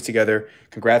 They're always together.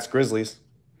 Congrats, Grizzlies.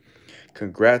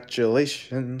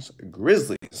 Congratulations,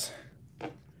 Grizzlies.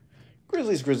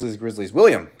 Grizzlies, Grizzlies, Grizzlies.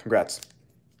 William, congrats.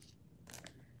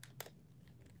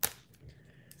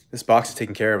 This box is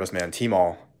taking care of us, man. Team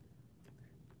all.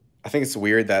 I think it's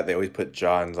weird that they always put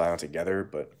Ja and Zion together,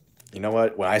 but you know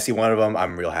what? When I see one of them,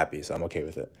 I'm real happy, so I'm okay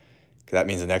with it. Because that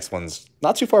means the next one's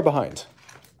not too far behind.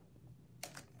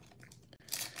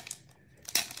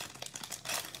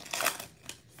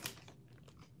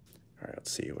 All right,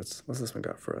 let's see. What's this one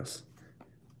got for us?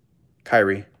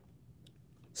 Kyrie.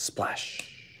 Splash.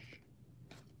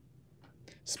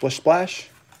 Splish splash.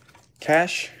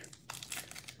 Cash.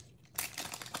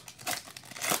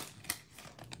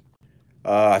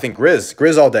 I think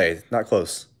Grizz all day. Not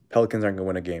close. Pelicans aren't going to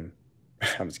win a game.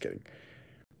 I'm just kidding.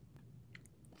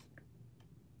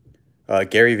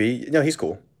 Gary V. No, he's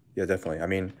cool. Yeah, definitely. I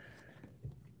mean,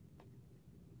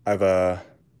 I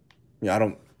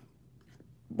don't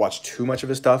watch too much of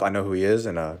his stuff. I know who he is,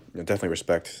 and definitely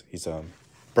respect. He's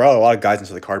brought a lot of guys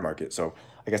into the card market. So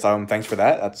I guess thanks for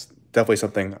that. That's definitely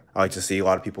something I like to see. A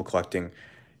lot of people collecting.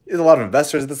 There's a lot of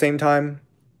investors at the same time,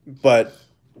 but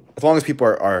as long as people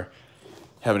are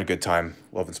having a good time,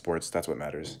 loving sports, that's what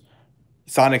matters.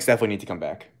 Sonics definitely need to come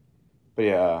back. But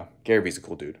yeah, Gary V's a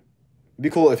cool dude. It'd be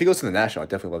cool if he goes to the National. I'd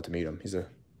definitely love to meet him.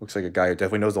 Looks like a guy who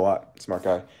definitely knows a lot. Smart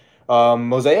guy.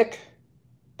 Mosaic,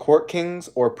 Court Kings,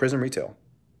 or Prism Retail?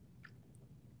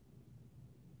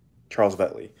 Charles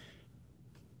Vetley.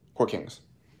 Court Kings.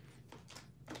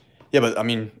 Yeah, but I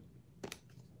mean,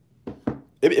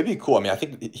 it'd be cool. I mean, I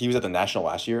think he was at the National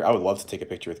last year. I would love to take a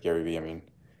picture with Gary V. I mean,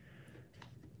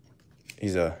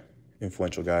 he's a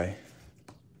influential guy.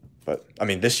 But, I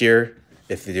mean, this year,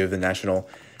 if they do the National,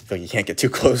 I feel like you can't get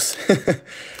too close.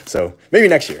 So, maybe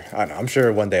next year. I don't know. I'm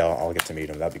sure one day I'll get to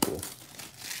meet him. That'd be cool.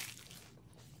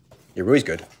 Yeah, Rui's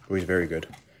good. Rui's very good.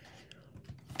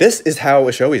 This is how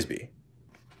it should always be.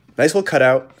 Nice little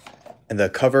cutout, and the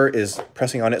cover is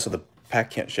pressing on it so the pack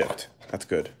can't shift. That's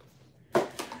good.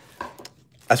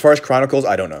 As far as Chronicles,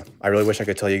 I don't know. I really wish I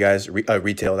could tell you guys.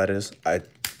 Retail, that is.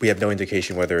 We have no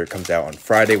indication whether it comes out on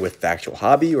Friday with the actual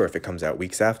hobby or if it comes out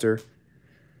weeks after.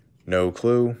 No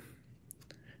clue.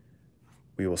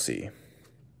 We will see.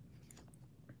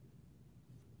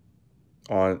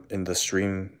 In the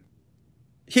stream,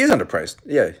 he is underpriced.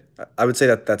 Yeah, I would say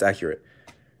that's accurate.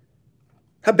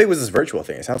 How big was this virtual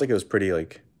thing? It sounds like it was pretty,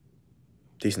 like,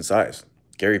 decent size.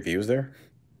 Gary V was there.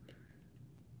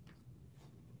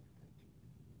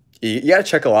 You gotta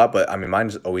check a lot, but I mean,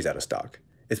 mine's always out of stock.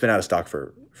 It's been out of stock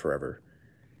for forever.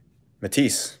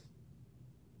 Matisse.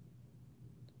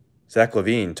 Zach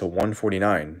LaVine to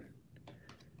 149.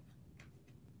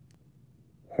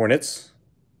 Hornets.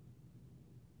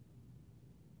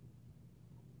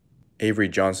 Avery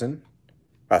Johnson.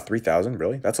 Wow, 3,000,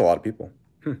 really? That's a lot of people.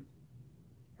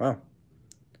 Wow.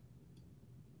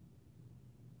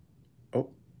 Oh,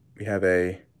 we have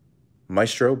a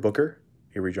Maestro Booker.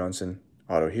 Avery Johnson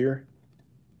auto here.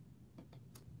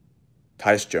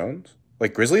 Tyus Jones?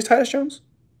 Like Grizzlies Tyus Jones?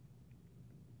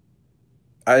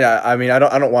 I mean I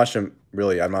don't watch him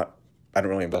really. I don't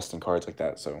really invest in cards like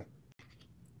that, so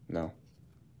no.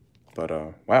 But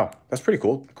wow, that's pretty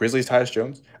cool. Grizzlies Tyus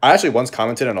Jones. I actually once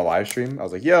commented on a live stream. I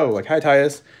was like, yo, like, hi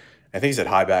Tyus. I think he said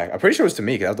hi back. I'm pretty sure it was to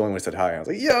me because I was the only one who said hi. I was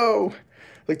like, yo,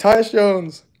 like Tyus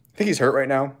Jones. I think he's hurt right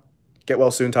now. Get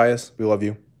well soon, Tyus. We love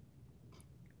you.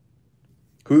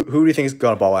 Who do you think is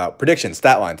gonna ball out? Predictions,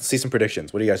 stat lines. Let's see some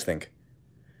predictions. What do you guys think?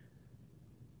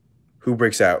 Who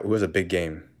breaks out? Who has a big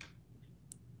game?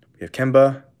 We have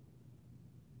Kemba.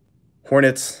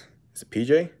 Hornets. Is it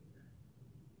PJ?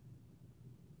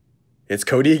 It's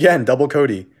Cody again. Double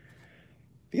Cody.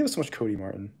 They give us so much Cody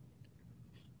Martin.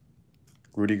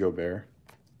 Rudy Gobert.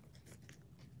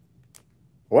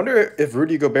 I wonder if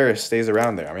Rudy Gobert stays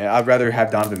around there. I mean, I'd rather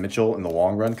have Donovan Mitchell in the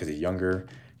long run because he's younger.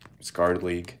 It's guard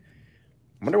league.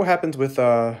 I wonder what happens with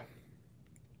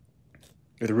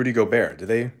Rudy Gobert. Do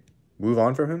they move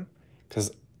on from him?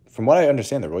 Because from what I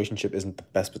understand, the relationship isn't the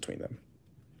best between them.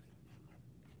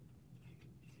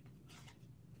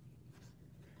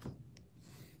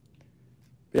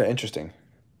 Yeah, interesting.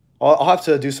 I'll have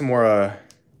to do some more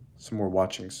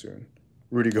watching soon.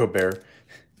 Rudy Gobert.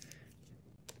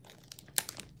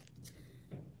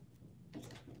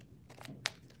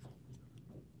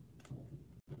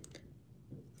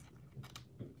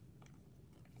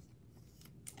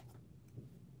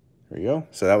 There we go.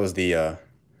 So that was the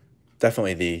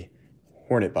definitely the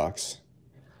Hornet box.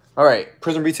 All right,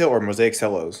 Prism Retail or Mosaic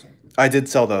Cellos. I did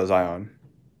sell those, Zion.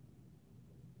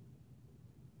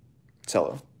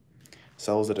 Cello.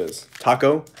 Cellos it is.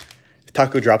 Taco.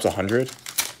 Taco drops 100.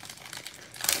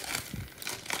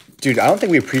 Dude, I don't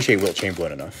think we appreciate Wilt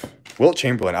Chamberlain enough. Wilt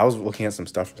Chamberlain, I was looking at some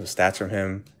stuff, some stats from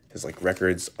him, his like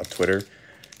records on Twitter.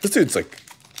 This dude's like,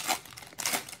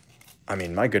 I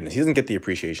mean, my goodness, he doesn't get the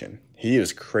appreciation. He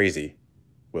is crazy,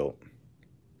 Wilt.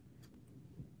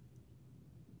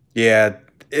 Yeah,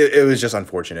 it was just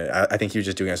unfortunate. I think he was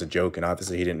just doing it as a joke, and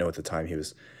obviously he didn't know at the time he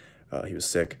was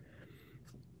sick.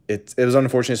 It was an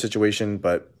unfortunate situation,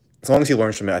 but as long as he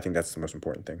learns from it, I think that's the most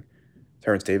important thing.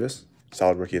 Terrence Davis,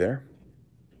 solid rookie there.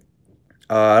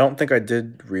 I don't think I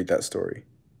did read that story.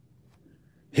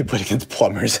 He played against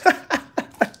plumbers.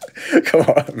 Come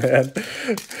on, man.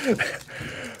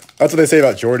 That's what they say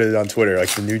about Jordan on Twitter,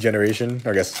 like the new generation,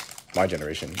 or I guess my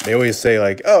generation. They always say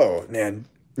like, oh, man,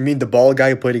 you mean the bald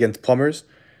guy who played against plumbers?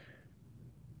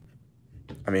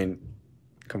 I mean,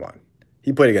 come on.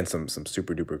 He played against some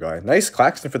super duper guy. Nice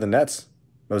Claxton for the Nets.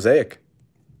 Mosaic.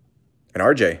 And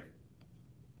RJ.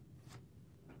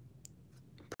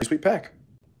 Pretty sweet pack.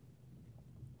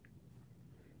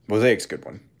 Mosaic's a good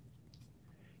one.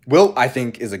 Wilt, I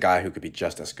think, is a guy who could be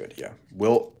just as good. Yeah.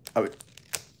 Wilt is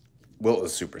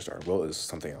a superstar. Wilt is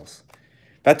something else.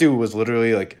 That dude was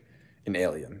literally like an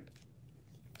alien.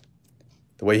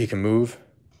 The way he can move,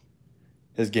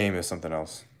 his game is something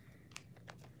else.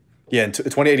 Yeah, in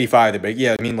 2085, I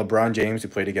mean LeBron James, who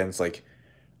played against like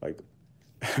a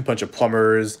bunch of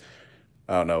plumbers,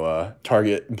 I don't know,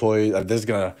 Target employees.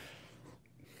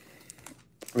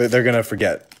 They're gonna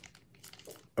forget.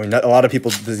 I mean, a lot of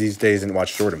people these days didn't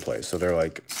watch Jordan play, so they're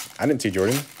like, I didn't see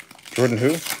Jordan. Jordan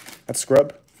who? That's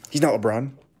scrub. He's not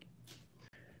LeBron.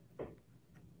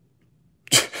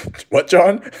 What,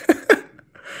 John?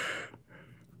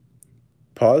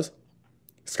 Pause.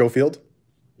 Schofield.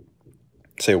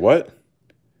 Say what?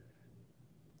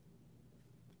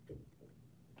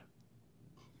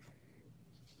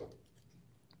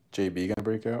 JB gonna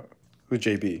break out? Who's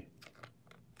JB?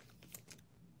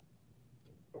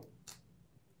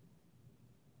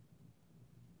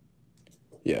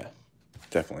 Yeah,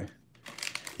 definitely.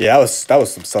 Yeah, that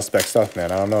was some suspect stuff,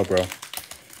 man. I don't know, bro.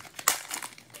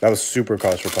 That was super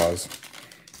cause for pause.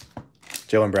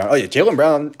 Jaylen Brown. Oh, yeah, Jaylen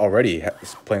Brown already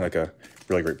is playing like a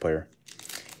really great player.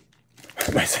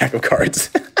 My stack of cards.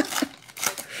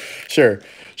 Sure.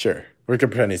 We're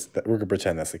gonna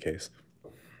pretend that's the case.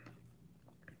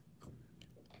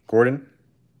 Gordon?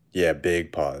 Yeah,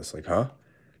 big pause. Like, huh?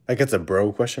 That gets a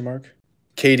bro question mark.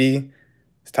 KD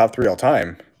is top 3 all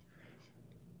time.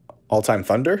 All-time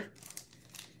Thunder?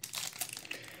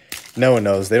 No one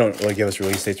knows. They don't really give us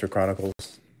release dates for Chronicles.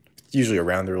 It's usually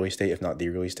around the release date, if not the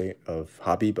release date of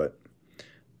Hobby, but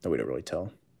no way to really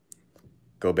tell.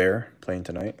 Gobert playing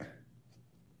tonight.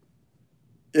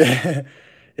 Yeah,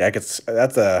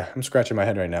 I'm scratching my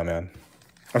head right now, man.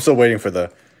 I'm still waiting for the,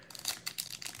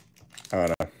 I don't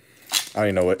know. I don't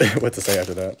even know what to say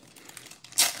after that.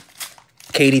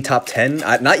 KD top 10?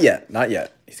 Not yet.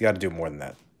 He's got to do more than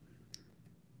that.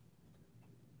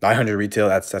 900 retail,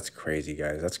 that's crazy,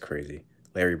 guys. That's crazy.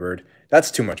 Larry Bird, that's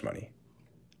too much money.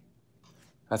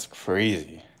 That's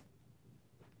crazy.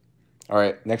 All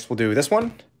right, next we'll do this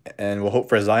one, and we'll hope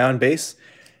for a Zion base.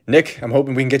 Nick, I'm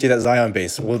hoping we can get you that Zion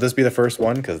base. Will this be the first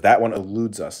one? Because that one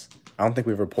eludes us. I don't think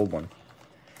we've ever pulled one.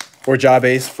 Or Ja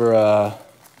base for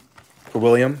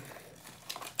William.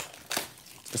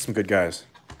 There's some good guys.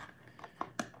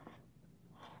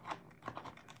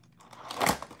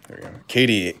 There we go.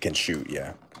 KD can shoot,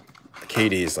 yeah.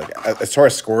 KD is like, as far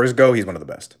as scores go, he's one of the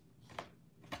best.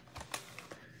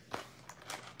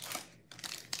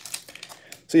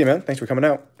 See you, man. Thanks for coming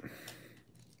out.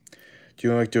 Do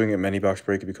you like doing a mini box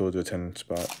break? It'd be cool to do a 10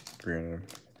 spot.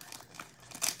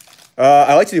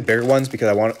 I like to do bigger ones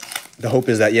because the hope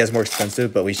is that, yeah, it's more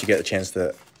expensive, but at least you get a chance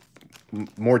to,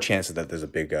 more chances that there's a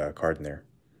big card in there.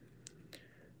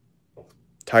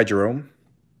 Ty Jerome.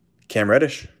 Cam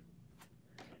Reddish.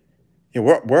 Yeah,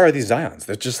 where are these Zions?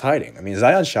 They're just hiding. I mean,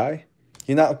 Zion's shy.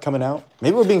 He's not coming out.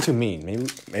 Maybe we're being too mean.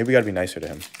 Maybe we got to be nicer to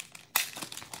him.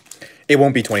 It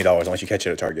won't be $20 unless you catch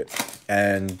it at Target.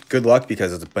 And good luck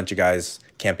because there's a bunch of guys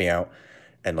camping out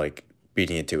and, like,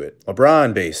 beating into it.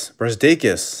 LeBron base.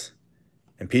 Brazdeikis.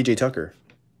 And PJ Tucker.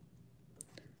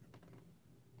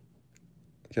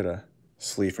 Get a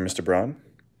sleeve for Mr. Braun.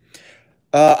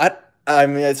 I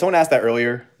mean, someone asked that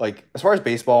earlier. Like, as far as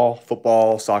baseball,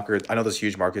 football, soccer, I know there's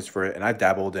huge markets for it, and I've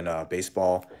dabbled in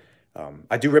baseball.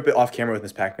 I do rip it off camera with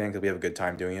Miss Pac-Man because we have a good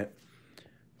time doing it.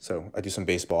 So I do some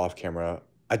baseball off camera.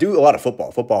 I do a lot of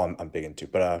football. Football I'm big into,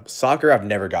 but soccer I've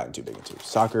never gotten too big into.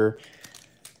 Soccer,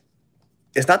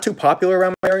 it's not too popular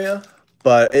around my area,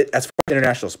 but as far as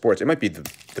international sports, it might be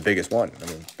the biggest one. I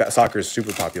mean, soccer is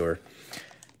super popular.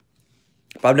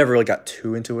 But I've never really got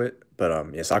too into it.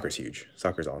 But yeah, soccer's huge.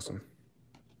 Soccer's awesome.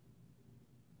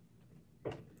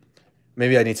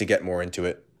 Maybe I need to get more into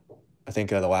it. I think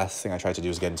the last thing I tried to do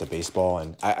was get into baseball,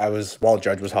 and I was, while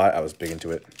Judge was hot, I was big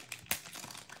into it.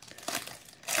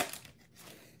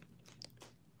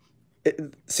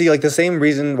 See, like, the same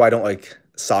reason why I don't like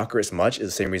soccer as much is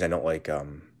the same reason I don't like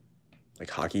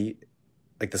hockey.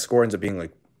 Like, the score ends up being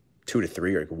like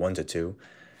 2-3 or like 1-2.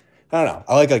 I don't know.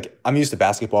 I like I'm used to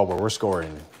basketball where we're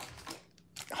scoring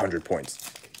 100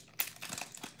 points.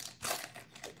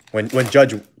 When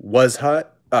Judge was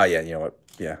hot, yeah, you know what?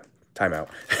 Yeah, timeout.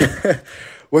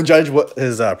 When Judge,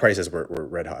 his prices were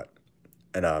red hot,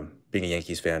 and being a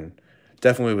Yankees fan,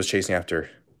 definitely was chasing after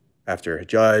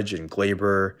Judge and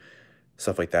Glaber,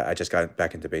 stuff like that. I just got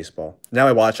back into baseball. Now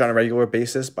I watch on a regular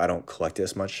basis, but I don't collect it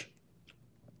as much.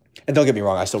 And don't get me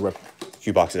wrong, I still rip a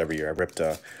few boxes every year. I ripped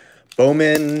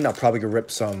Bowman. I'll probably go rip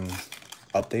some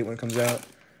update when it comes out.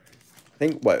 I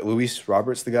think, what, Luis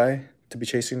Roberts, the guy to be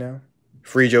chasing now?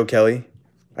 Free Joe Kelly.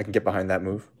 I can get behind that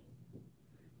move.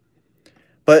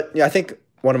 But yeah, I think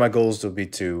one of my goals will be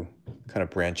to kind of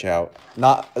branch out.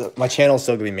 Not my channel is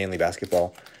still going to be mainly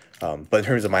basketball. But in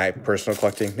terms of my personal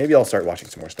collecting, maybe I'll start watching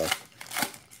some more stuff.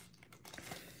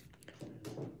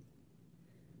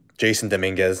 Jason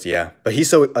Dominguez, yeah. But he's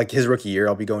so, like, his rookie year,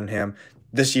 I'll be going ham.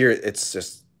 This year, it's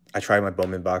just, I tried my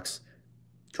Bowman box.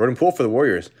 Jordan Poole for the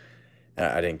Warriors. And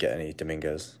I didn't get any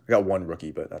Dominguez. I got one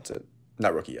rookie, but that's it.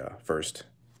 Not rookie, first.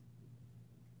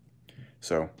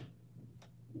 So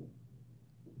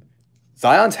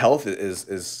Zion's health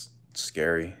is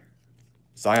scary.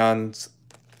 Zion's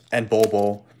and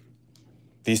Bol.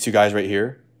 These two guys right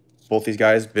here. Both these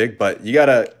guys, big, but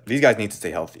these guys need to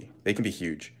stay healthy. They can be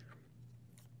huge.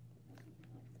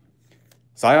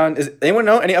 Zion, anyone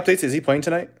know any updates? Is he playing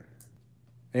tonight?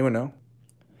 Anyone know?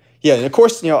 Yeah, and of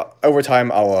course, you know, over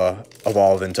time I'll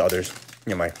evolve into others,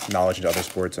 you know, my knowledge into other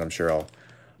sports, and I'm sure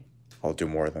I'll do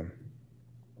more of them.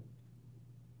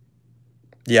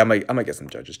 Yeah, I might get some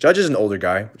Judges. Judge is an older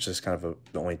guy, which is kind of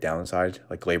the only downside.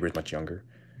 Like, Glaber is much younger.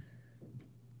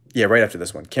 Yeah, right after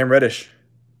this one. Cam Reddish,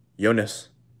 Jonas,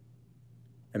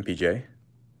 MPJ.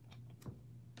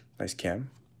 Nice Cam.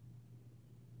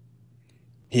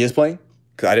 He is playing?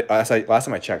 Because last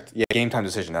time I checked. Yeah, game time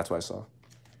decision. That's what I saw.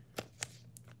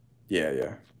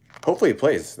 Yeah. Hopefully he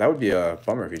plays. That would be a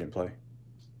bummer if he didn't play.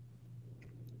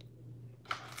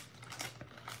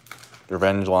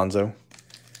 Revenge Lonzo.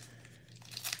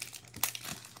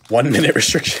 1 minute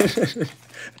restriction.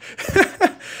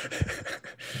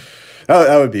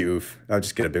 that would be oof. I would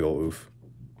just get a big old oof.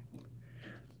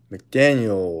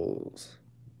 McDaniels.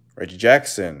 Reggie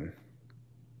Jackson.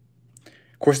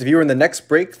 Of course, if you were in the next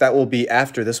break, that will be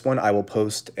after this one. I will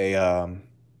post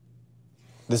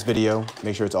this video,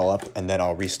 make sure it's all up, and then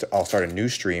I'll start a new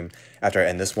stream after I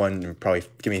end this one. And probably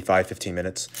give me 5-15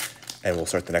 minutes, and we'll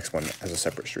start the next one as a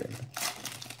separate stream.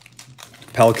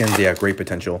 Pelicans, yeah, great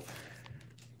potential.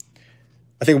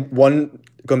 I think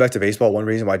going back to baseball, one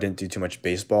reason why I didn't do too much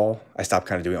baseball, I stopped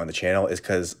kind of doing it on the channel, is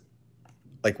because,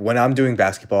 like, when I'm doing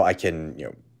basketball, I can, you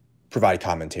know, provide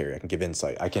commentary. I can give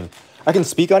insight. I can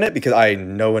speak on it because I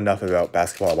know enough about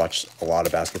basketball. I watch a lot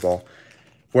of basketball.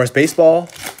 Whereas baseball,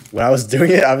 when I was doing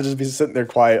it, I would just be sitting there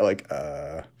quiet, like,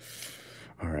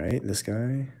 all right, this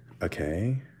guy,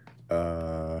 okay,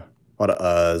 a lot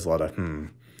of a lot of you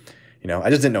know, I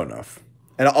just didn't know enough.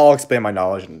 And I'll expand my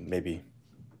knowledge and maybe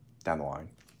down the line.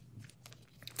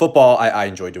 Football, I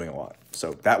enjoy doing a lot.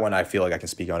 So that one I feel like I can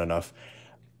speak on enough.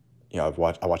 You know, I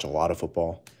watch a lot of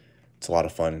football. It's a lot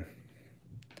of fun.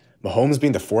 Mahomes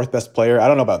being the 4th best player, I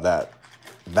don't know about that.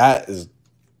 I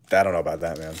don't know about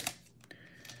that, man.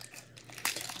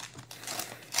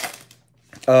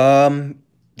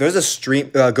 There's a stream.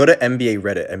 Go to NBA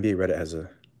Reddit. NBA Reddit has a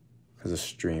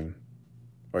stream,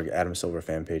 or like Adam Silver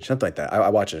fan page, something like that. I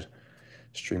watch a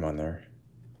stream on there.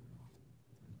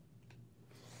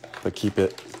 But keep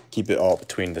it all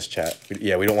between this chat.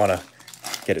 Yeah, we don't want to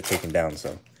get it taken down,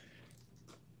 so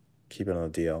keep it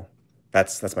on the DL.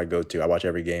 That's my go-to. I watch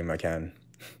every game I can.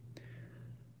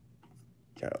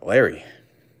 Got Larry.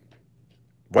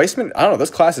 Weissman, I don't know. This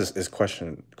class is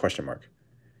question mark.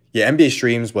 Yeah, NBA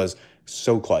streams was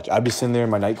so clutch. I'd be sitting there in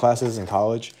my night classes in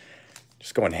college,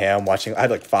 just going ham, watching. I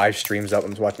had like 5 streams up. I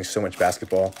was watching so much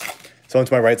basketball. Someone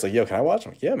to my right's like, yo, can I watch?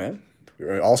 I'm like, yeah, man.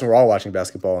 We're all watching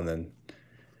basketball, and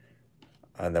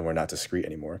then we're not discreet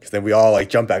anymore, because then we all like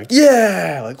jump back,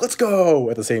 yeah, like, let's go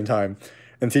at the same time.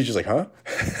 And the teacher's like, huh?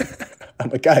 I'm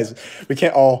like, guys, we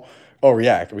can't all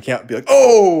react. We can't be like,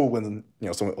 oh, when, you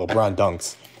know, some LeBron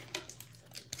dunks.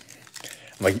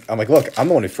 I'm like, look, I'm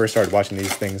the one who first started watching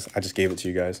these things. I just gave it to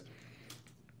you guys.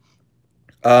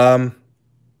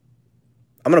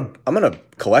 I'm gonna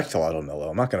collect a lot of Melo.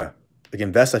 I'm not gonna like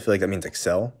invest. I feel like that means like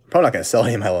sell. Probably not gonna sell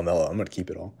any Melo. I'm gonna keep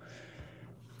it all.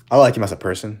 I like him as a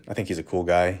person. I think he's a cool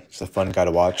guy. Just a fun guy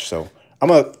to watch. So I'm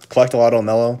gonna collect a lot of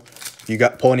Melo. If you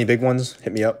pull any big ones,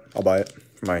 hit me up. I'll buy it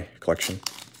for my collection.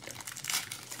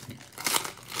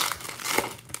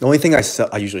 The only thing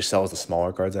I usually sell is the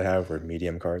smaller cards I have or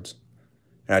medium cards,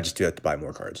 and I just do that to buy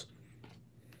more cards.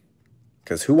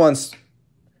 Because who wants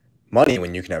money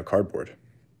when you can have cardboard?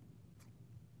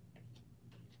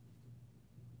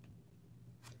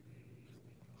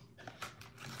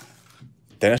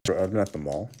 Dennis Rodman at the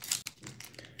mall.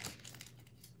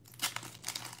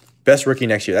 Best rookie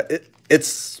next year.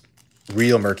 It's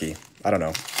real murky. I don't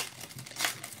know.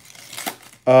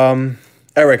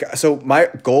 Eric, so my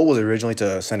goal was originally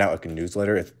to send out like a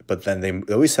newsletter, but then they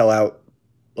always sell out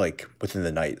like within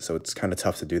the night, so it's kind of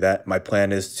tough to do that. My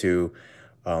plan is to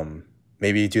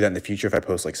maybe do that in the future if I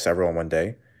post like several in one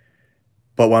day.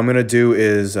 But what I'm gonna do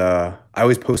is I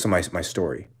always post on my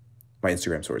story, my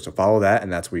Instagram story. So follow that,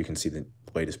 and that's where you can see the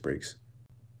latest breaks.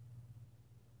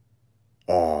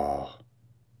 Oh,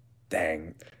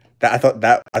 dang! I thought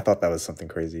that was something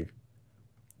crazy.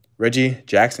 Reggie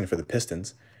Jackson for the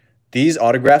Pistons. These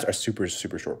autographs are super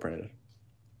short printed.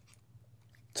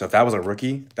 So if that was a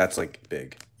rookie, that's like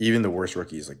big. Even the worst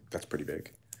rookies, like that's pretty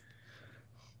big.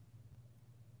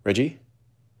 Reggie,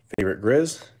 favorite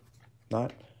Grizz?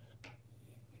 Not.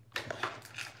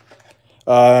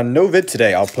 No vid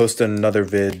today. I'll post another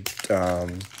vid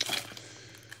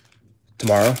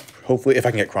tomorrow. Hopefully, if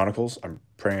I can get Chronicles. I'm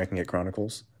praying I can get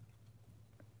Chronicles.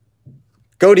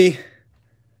 Cody,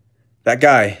 that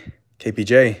guy,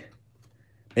 KPJ.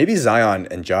 Maybe Zion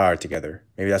and Ja are together.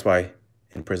 Maybe that's why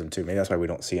in PRIZM too. Maybe that's why we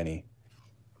don't see any.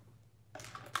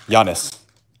 Giannis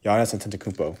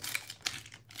Antetokounmpo.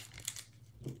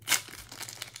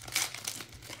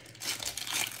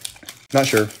 Not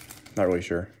sure. Not really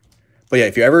sure. But yeah,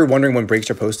 if you're ever wondering when breaks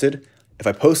are posted, if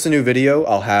I post a new video,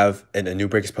 I'll have and a new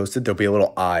break is posted. There'll be a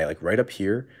little eye like right up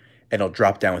here, and it'll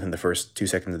drop down within the first 2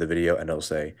 seconds of the video, and it'll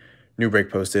say new break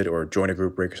posted or join a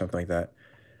group break or something like that.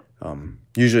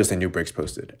 Usually it's a new breaks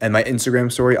posted. And my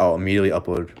Instagram story, I'll immediately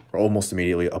upload or almost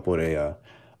immediately upload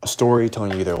a story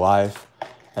telling you they're live.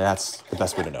 And that's the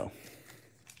best way to know.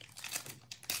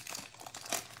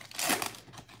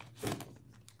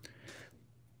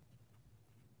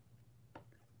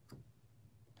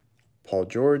 Paul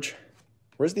George.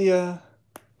 Where's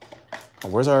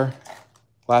our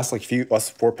last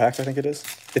 4 packs, I think it is?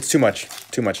 It's too much.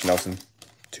 Too much, Nelson.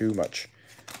 Too much.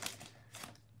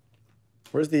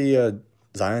 Where's the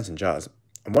Zions and Jaws?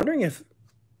 I'm wondering if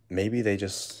maybe they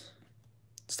just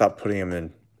stopped putting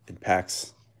them in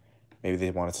packs. Maybe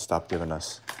they wanted to stop giving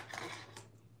us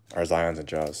our Zions and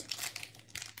Jaws.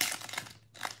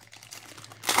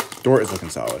 Dort is looking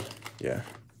solid. Yeah.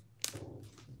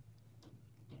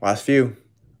 Last few.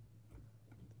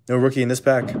 No rookie in this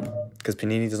pack because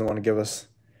Panini doesn't want to give us.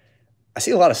 I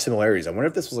see a lot of similarities. I wonder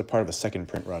if this was like part of a second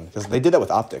print run because they did that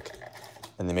with OPTIC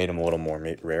and they made them a little more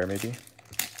rare maybe.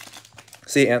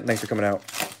 See, Ant, thanks for coming out.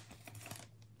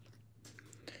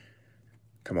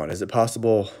 Come on, is it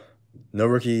possible? No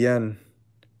rookie again.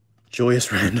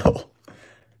 Julius Randle.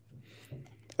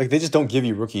 Like, they just don't give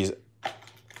you rookies,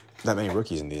 that many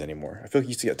rookies in these anymore. I feel like you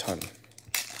used to get a ton.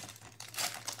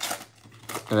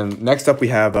 And then next up we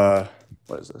have,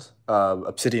 what is this?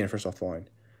 Obsidian first off the line.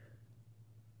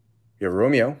 We have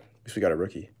Romeo. At least we got a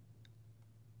rookie.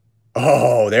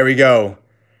 Oh, there we go.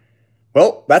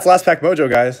 Well, that's last pack mojo,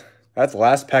 guys. That's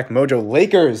last pack mojo.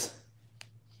 Lakers.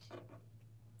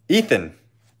 Ethan.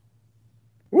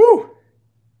 Woo.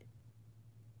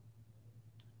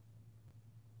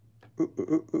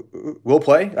 We'll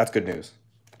play. That's good news.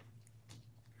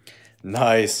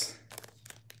 Nice.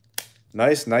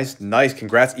 Nice.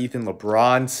 Congrats, Ethan.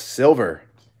 LeBron silver.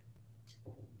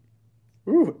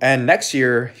 Ooh. And next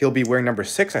year, he'll be wearing number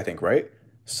 6, I think, right?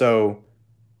 So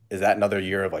is that another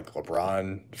year of like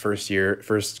LeBron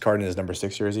first card in his number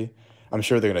 6 jersey? I'm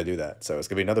sure they're going to do that. So it's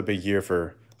going to be another big year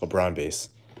for LeBron base.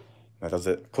 That does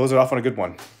it. Close it off on a good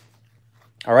one.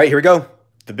 All right, here we go.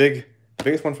 The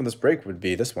biggest one from this break would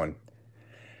be this one.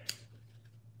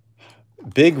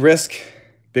 Big risk,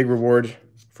 big reward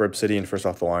for Obsidian first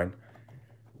off the line.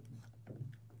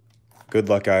 Good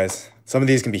luck, guys. Some of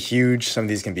these can be huge. Some of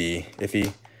these can be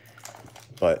iffy.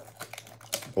 But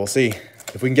we'll see.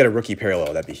 If we can get a rookie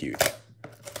parallel, that'd be huge.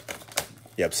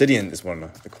 Yeah, Obsidian is one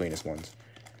of the cleanest ones.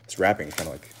 It's wrapping kind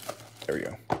of like, there we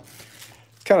go.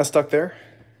 It's kind of stuck there.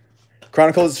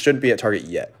 Chronicles shouldn't be at Target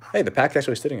yet. Hey, the pack's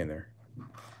actually sitting in there.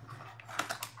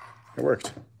 It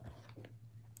worked.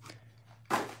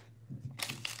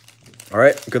 All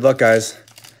right, good luck, guys.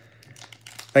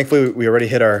 Thankfully, we already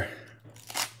hit a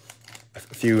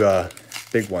few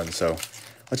big ones, so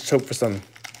let's just hope for some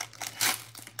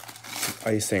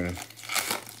icing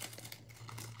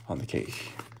on the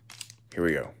cake. Here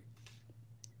we go.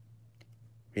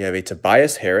 We have a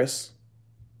Tobias Harris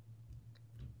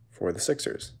for the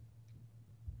Sixers.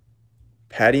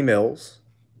 Patty Mills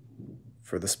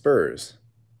for the Spurs.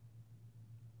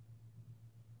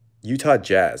 Utah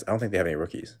Jazz. I don't think they have any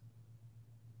rookies.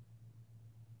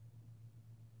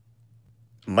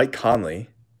 Mike Conley.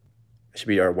 That should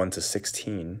be our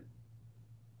 1/16.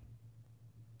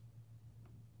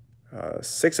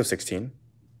 6 of 16.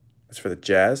 That's for the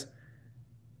Jazz.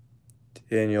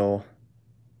 Daniel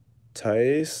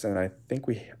Tice. And I think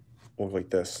we will look like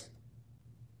this.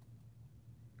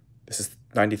 This is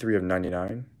 93 of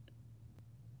 99.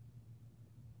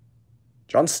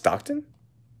 John Stockton?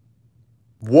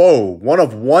 Whoa, 1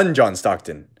 of 1 John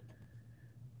Stockton.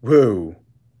 Whoa.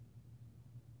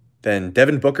 Then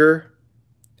Devin Booker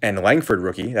and Langford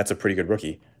rookie. That's a pretty good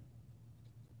rookie.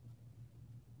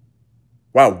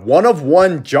 Wow, 1 of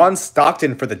 1 John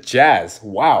Stockton for the Jazz.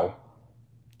 Wow.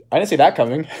 I didn't see that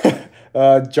coming.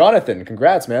 Jonathan,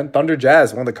 congrats, man. Thunder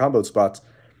Jazz, one of the combo spots.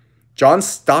 John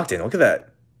Stockton, look at that.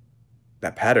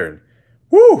 That pattern.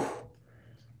 Woo!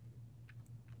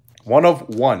 1 of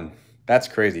 1. That's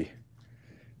crazy.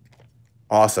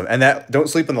 Awesome. And that, don't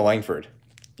sleep on the Langford.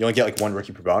 You only get like 1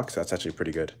 rookie per box. That's actually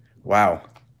pretty good. Wow.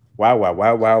 Wow, wow,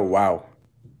 wow, wow, wow.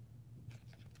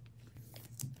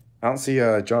 I don't see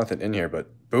Jonathan in here, but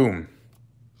boom.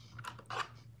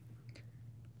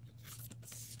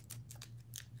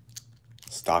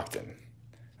 Stockton.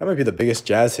 That might be the biggest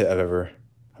Jazz hit I've ever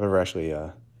actually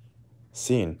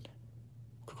seen.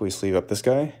 Quickly sleeve up this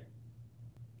guy.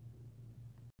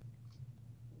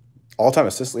 All-time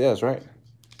assist, yeah, that's right.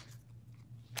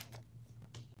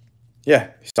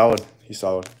 Yeah, he's solid. He's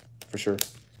solid, for sure.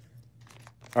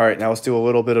 All right, now let's do a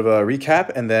little bit of a recap,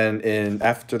 and then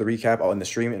after the recap, I'll end the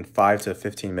stream. In 5 to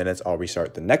 15 minutes, I'll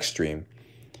restart the next stream,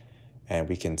 and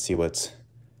we can see what's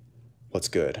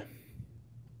good.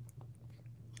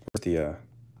 Where's the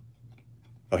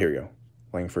oh, here we go.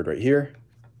 Langford right here.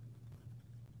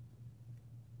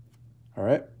 All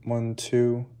right, 1,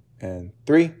 2, and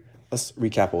 3. Let's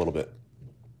recap a little bit.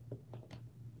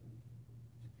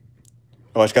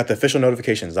 Oh, I just got the official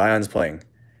notification. Zion's playing.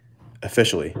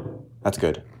 Officially. That's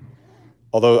good.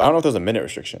 Although, I don't know if there's a minute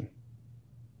restriction.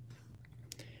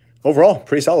 Overall,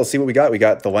 pretty solid. Let's see what we got. We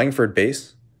got the Langford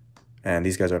base. And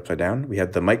these guys are upside down. We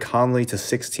have the Mike Conley to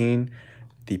 16.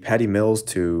 The Patty Mills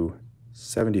to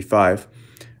 75.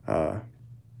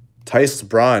 Tice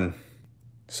Braun,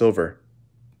 silver.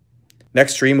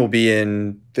 Next stream will be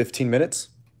in 15 minutes.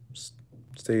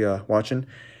 Stay watching.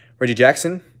 Reggie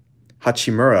Jackson,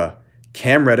 Hachimura,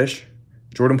 Cam Reddish,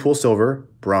 Jordan Poole silver,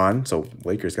 Braun. So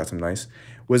Lakers got some nice.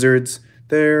 Wizards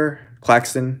there.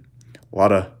 Claxton. A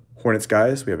lot of Hornets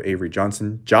guys. We have Avery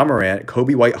Johnson, John Morant,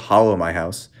 Kobe White hollow in my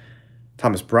house.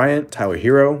 Thomas Bryant, Tyler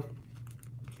Hero.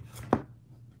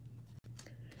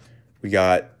 We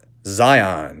got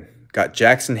Zion. Got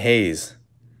Jackson Hayes.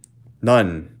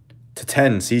 Nunn to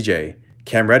 10, CJ.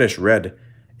 Cam Reddish, red.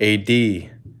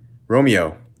 AD.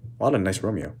 Romeo. A lot of nice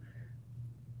Romeo.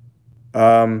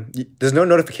 There's no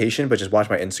notification, but just watch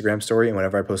my Instagram story, and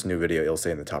whenever I post a new video, it'll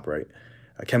say in the top right.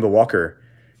 Kemba Walker,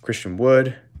 Christian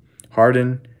Wood,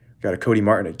 Harden. Got a Cody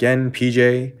Martin again,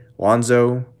 PJ,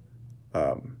 Lonzo,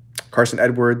 Carson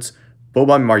Edwards,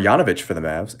 Boban Marjanovic for the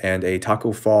Mavs, and a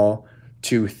Taco Fall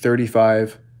to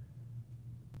 35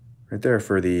 right there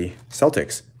for the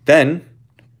Celtics. Then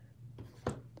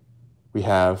we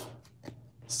have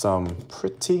some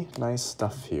pretty nice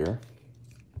stuff here.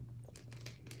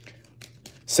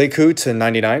 Sekou to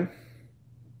 99.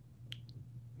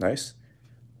 Nice.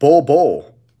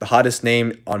 Bol, the hottest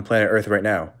name on planet Earth right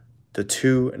now, to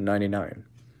 299.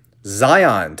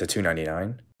 Zion to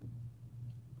 299.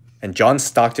 And John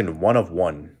Stockton, 1 of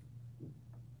 1.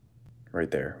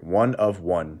 Right there. 1 of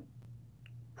 1.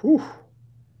 Whew.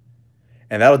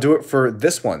 And that'll do it for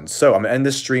this one. So I'm going to end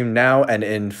this stream now, and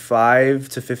in 5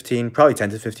 to 15, probably 10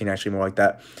 to 15, actually more like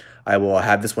that, I will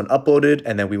have this one uploaded,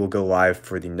 and then we will go live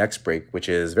for the next break, which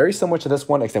is very similar to this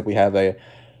one, except we have a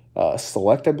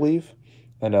select, I believe,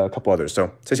 and a couple others.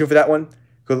 So stay tuned for that one.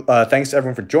 Thanks to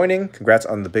everyone for joining. Congrats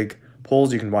on the big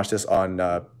polls. You can watch this on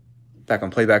back on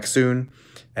playback soon,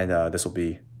 and this will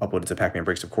be uploaded to Pac-Man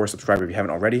Breaks, of course. Subscribe if you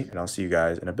haven't already, and I'll see you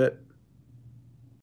guys in a bit.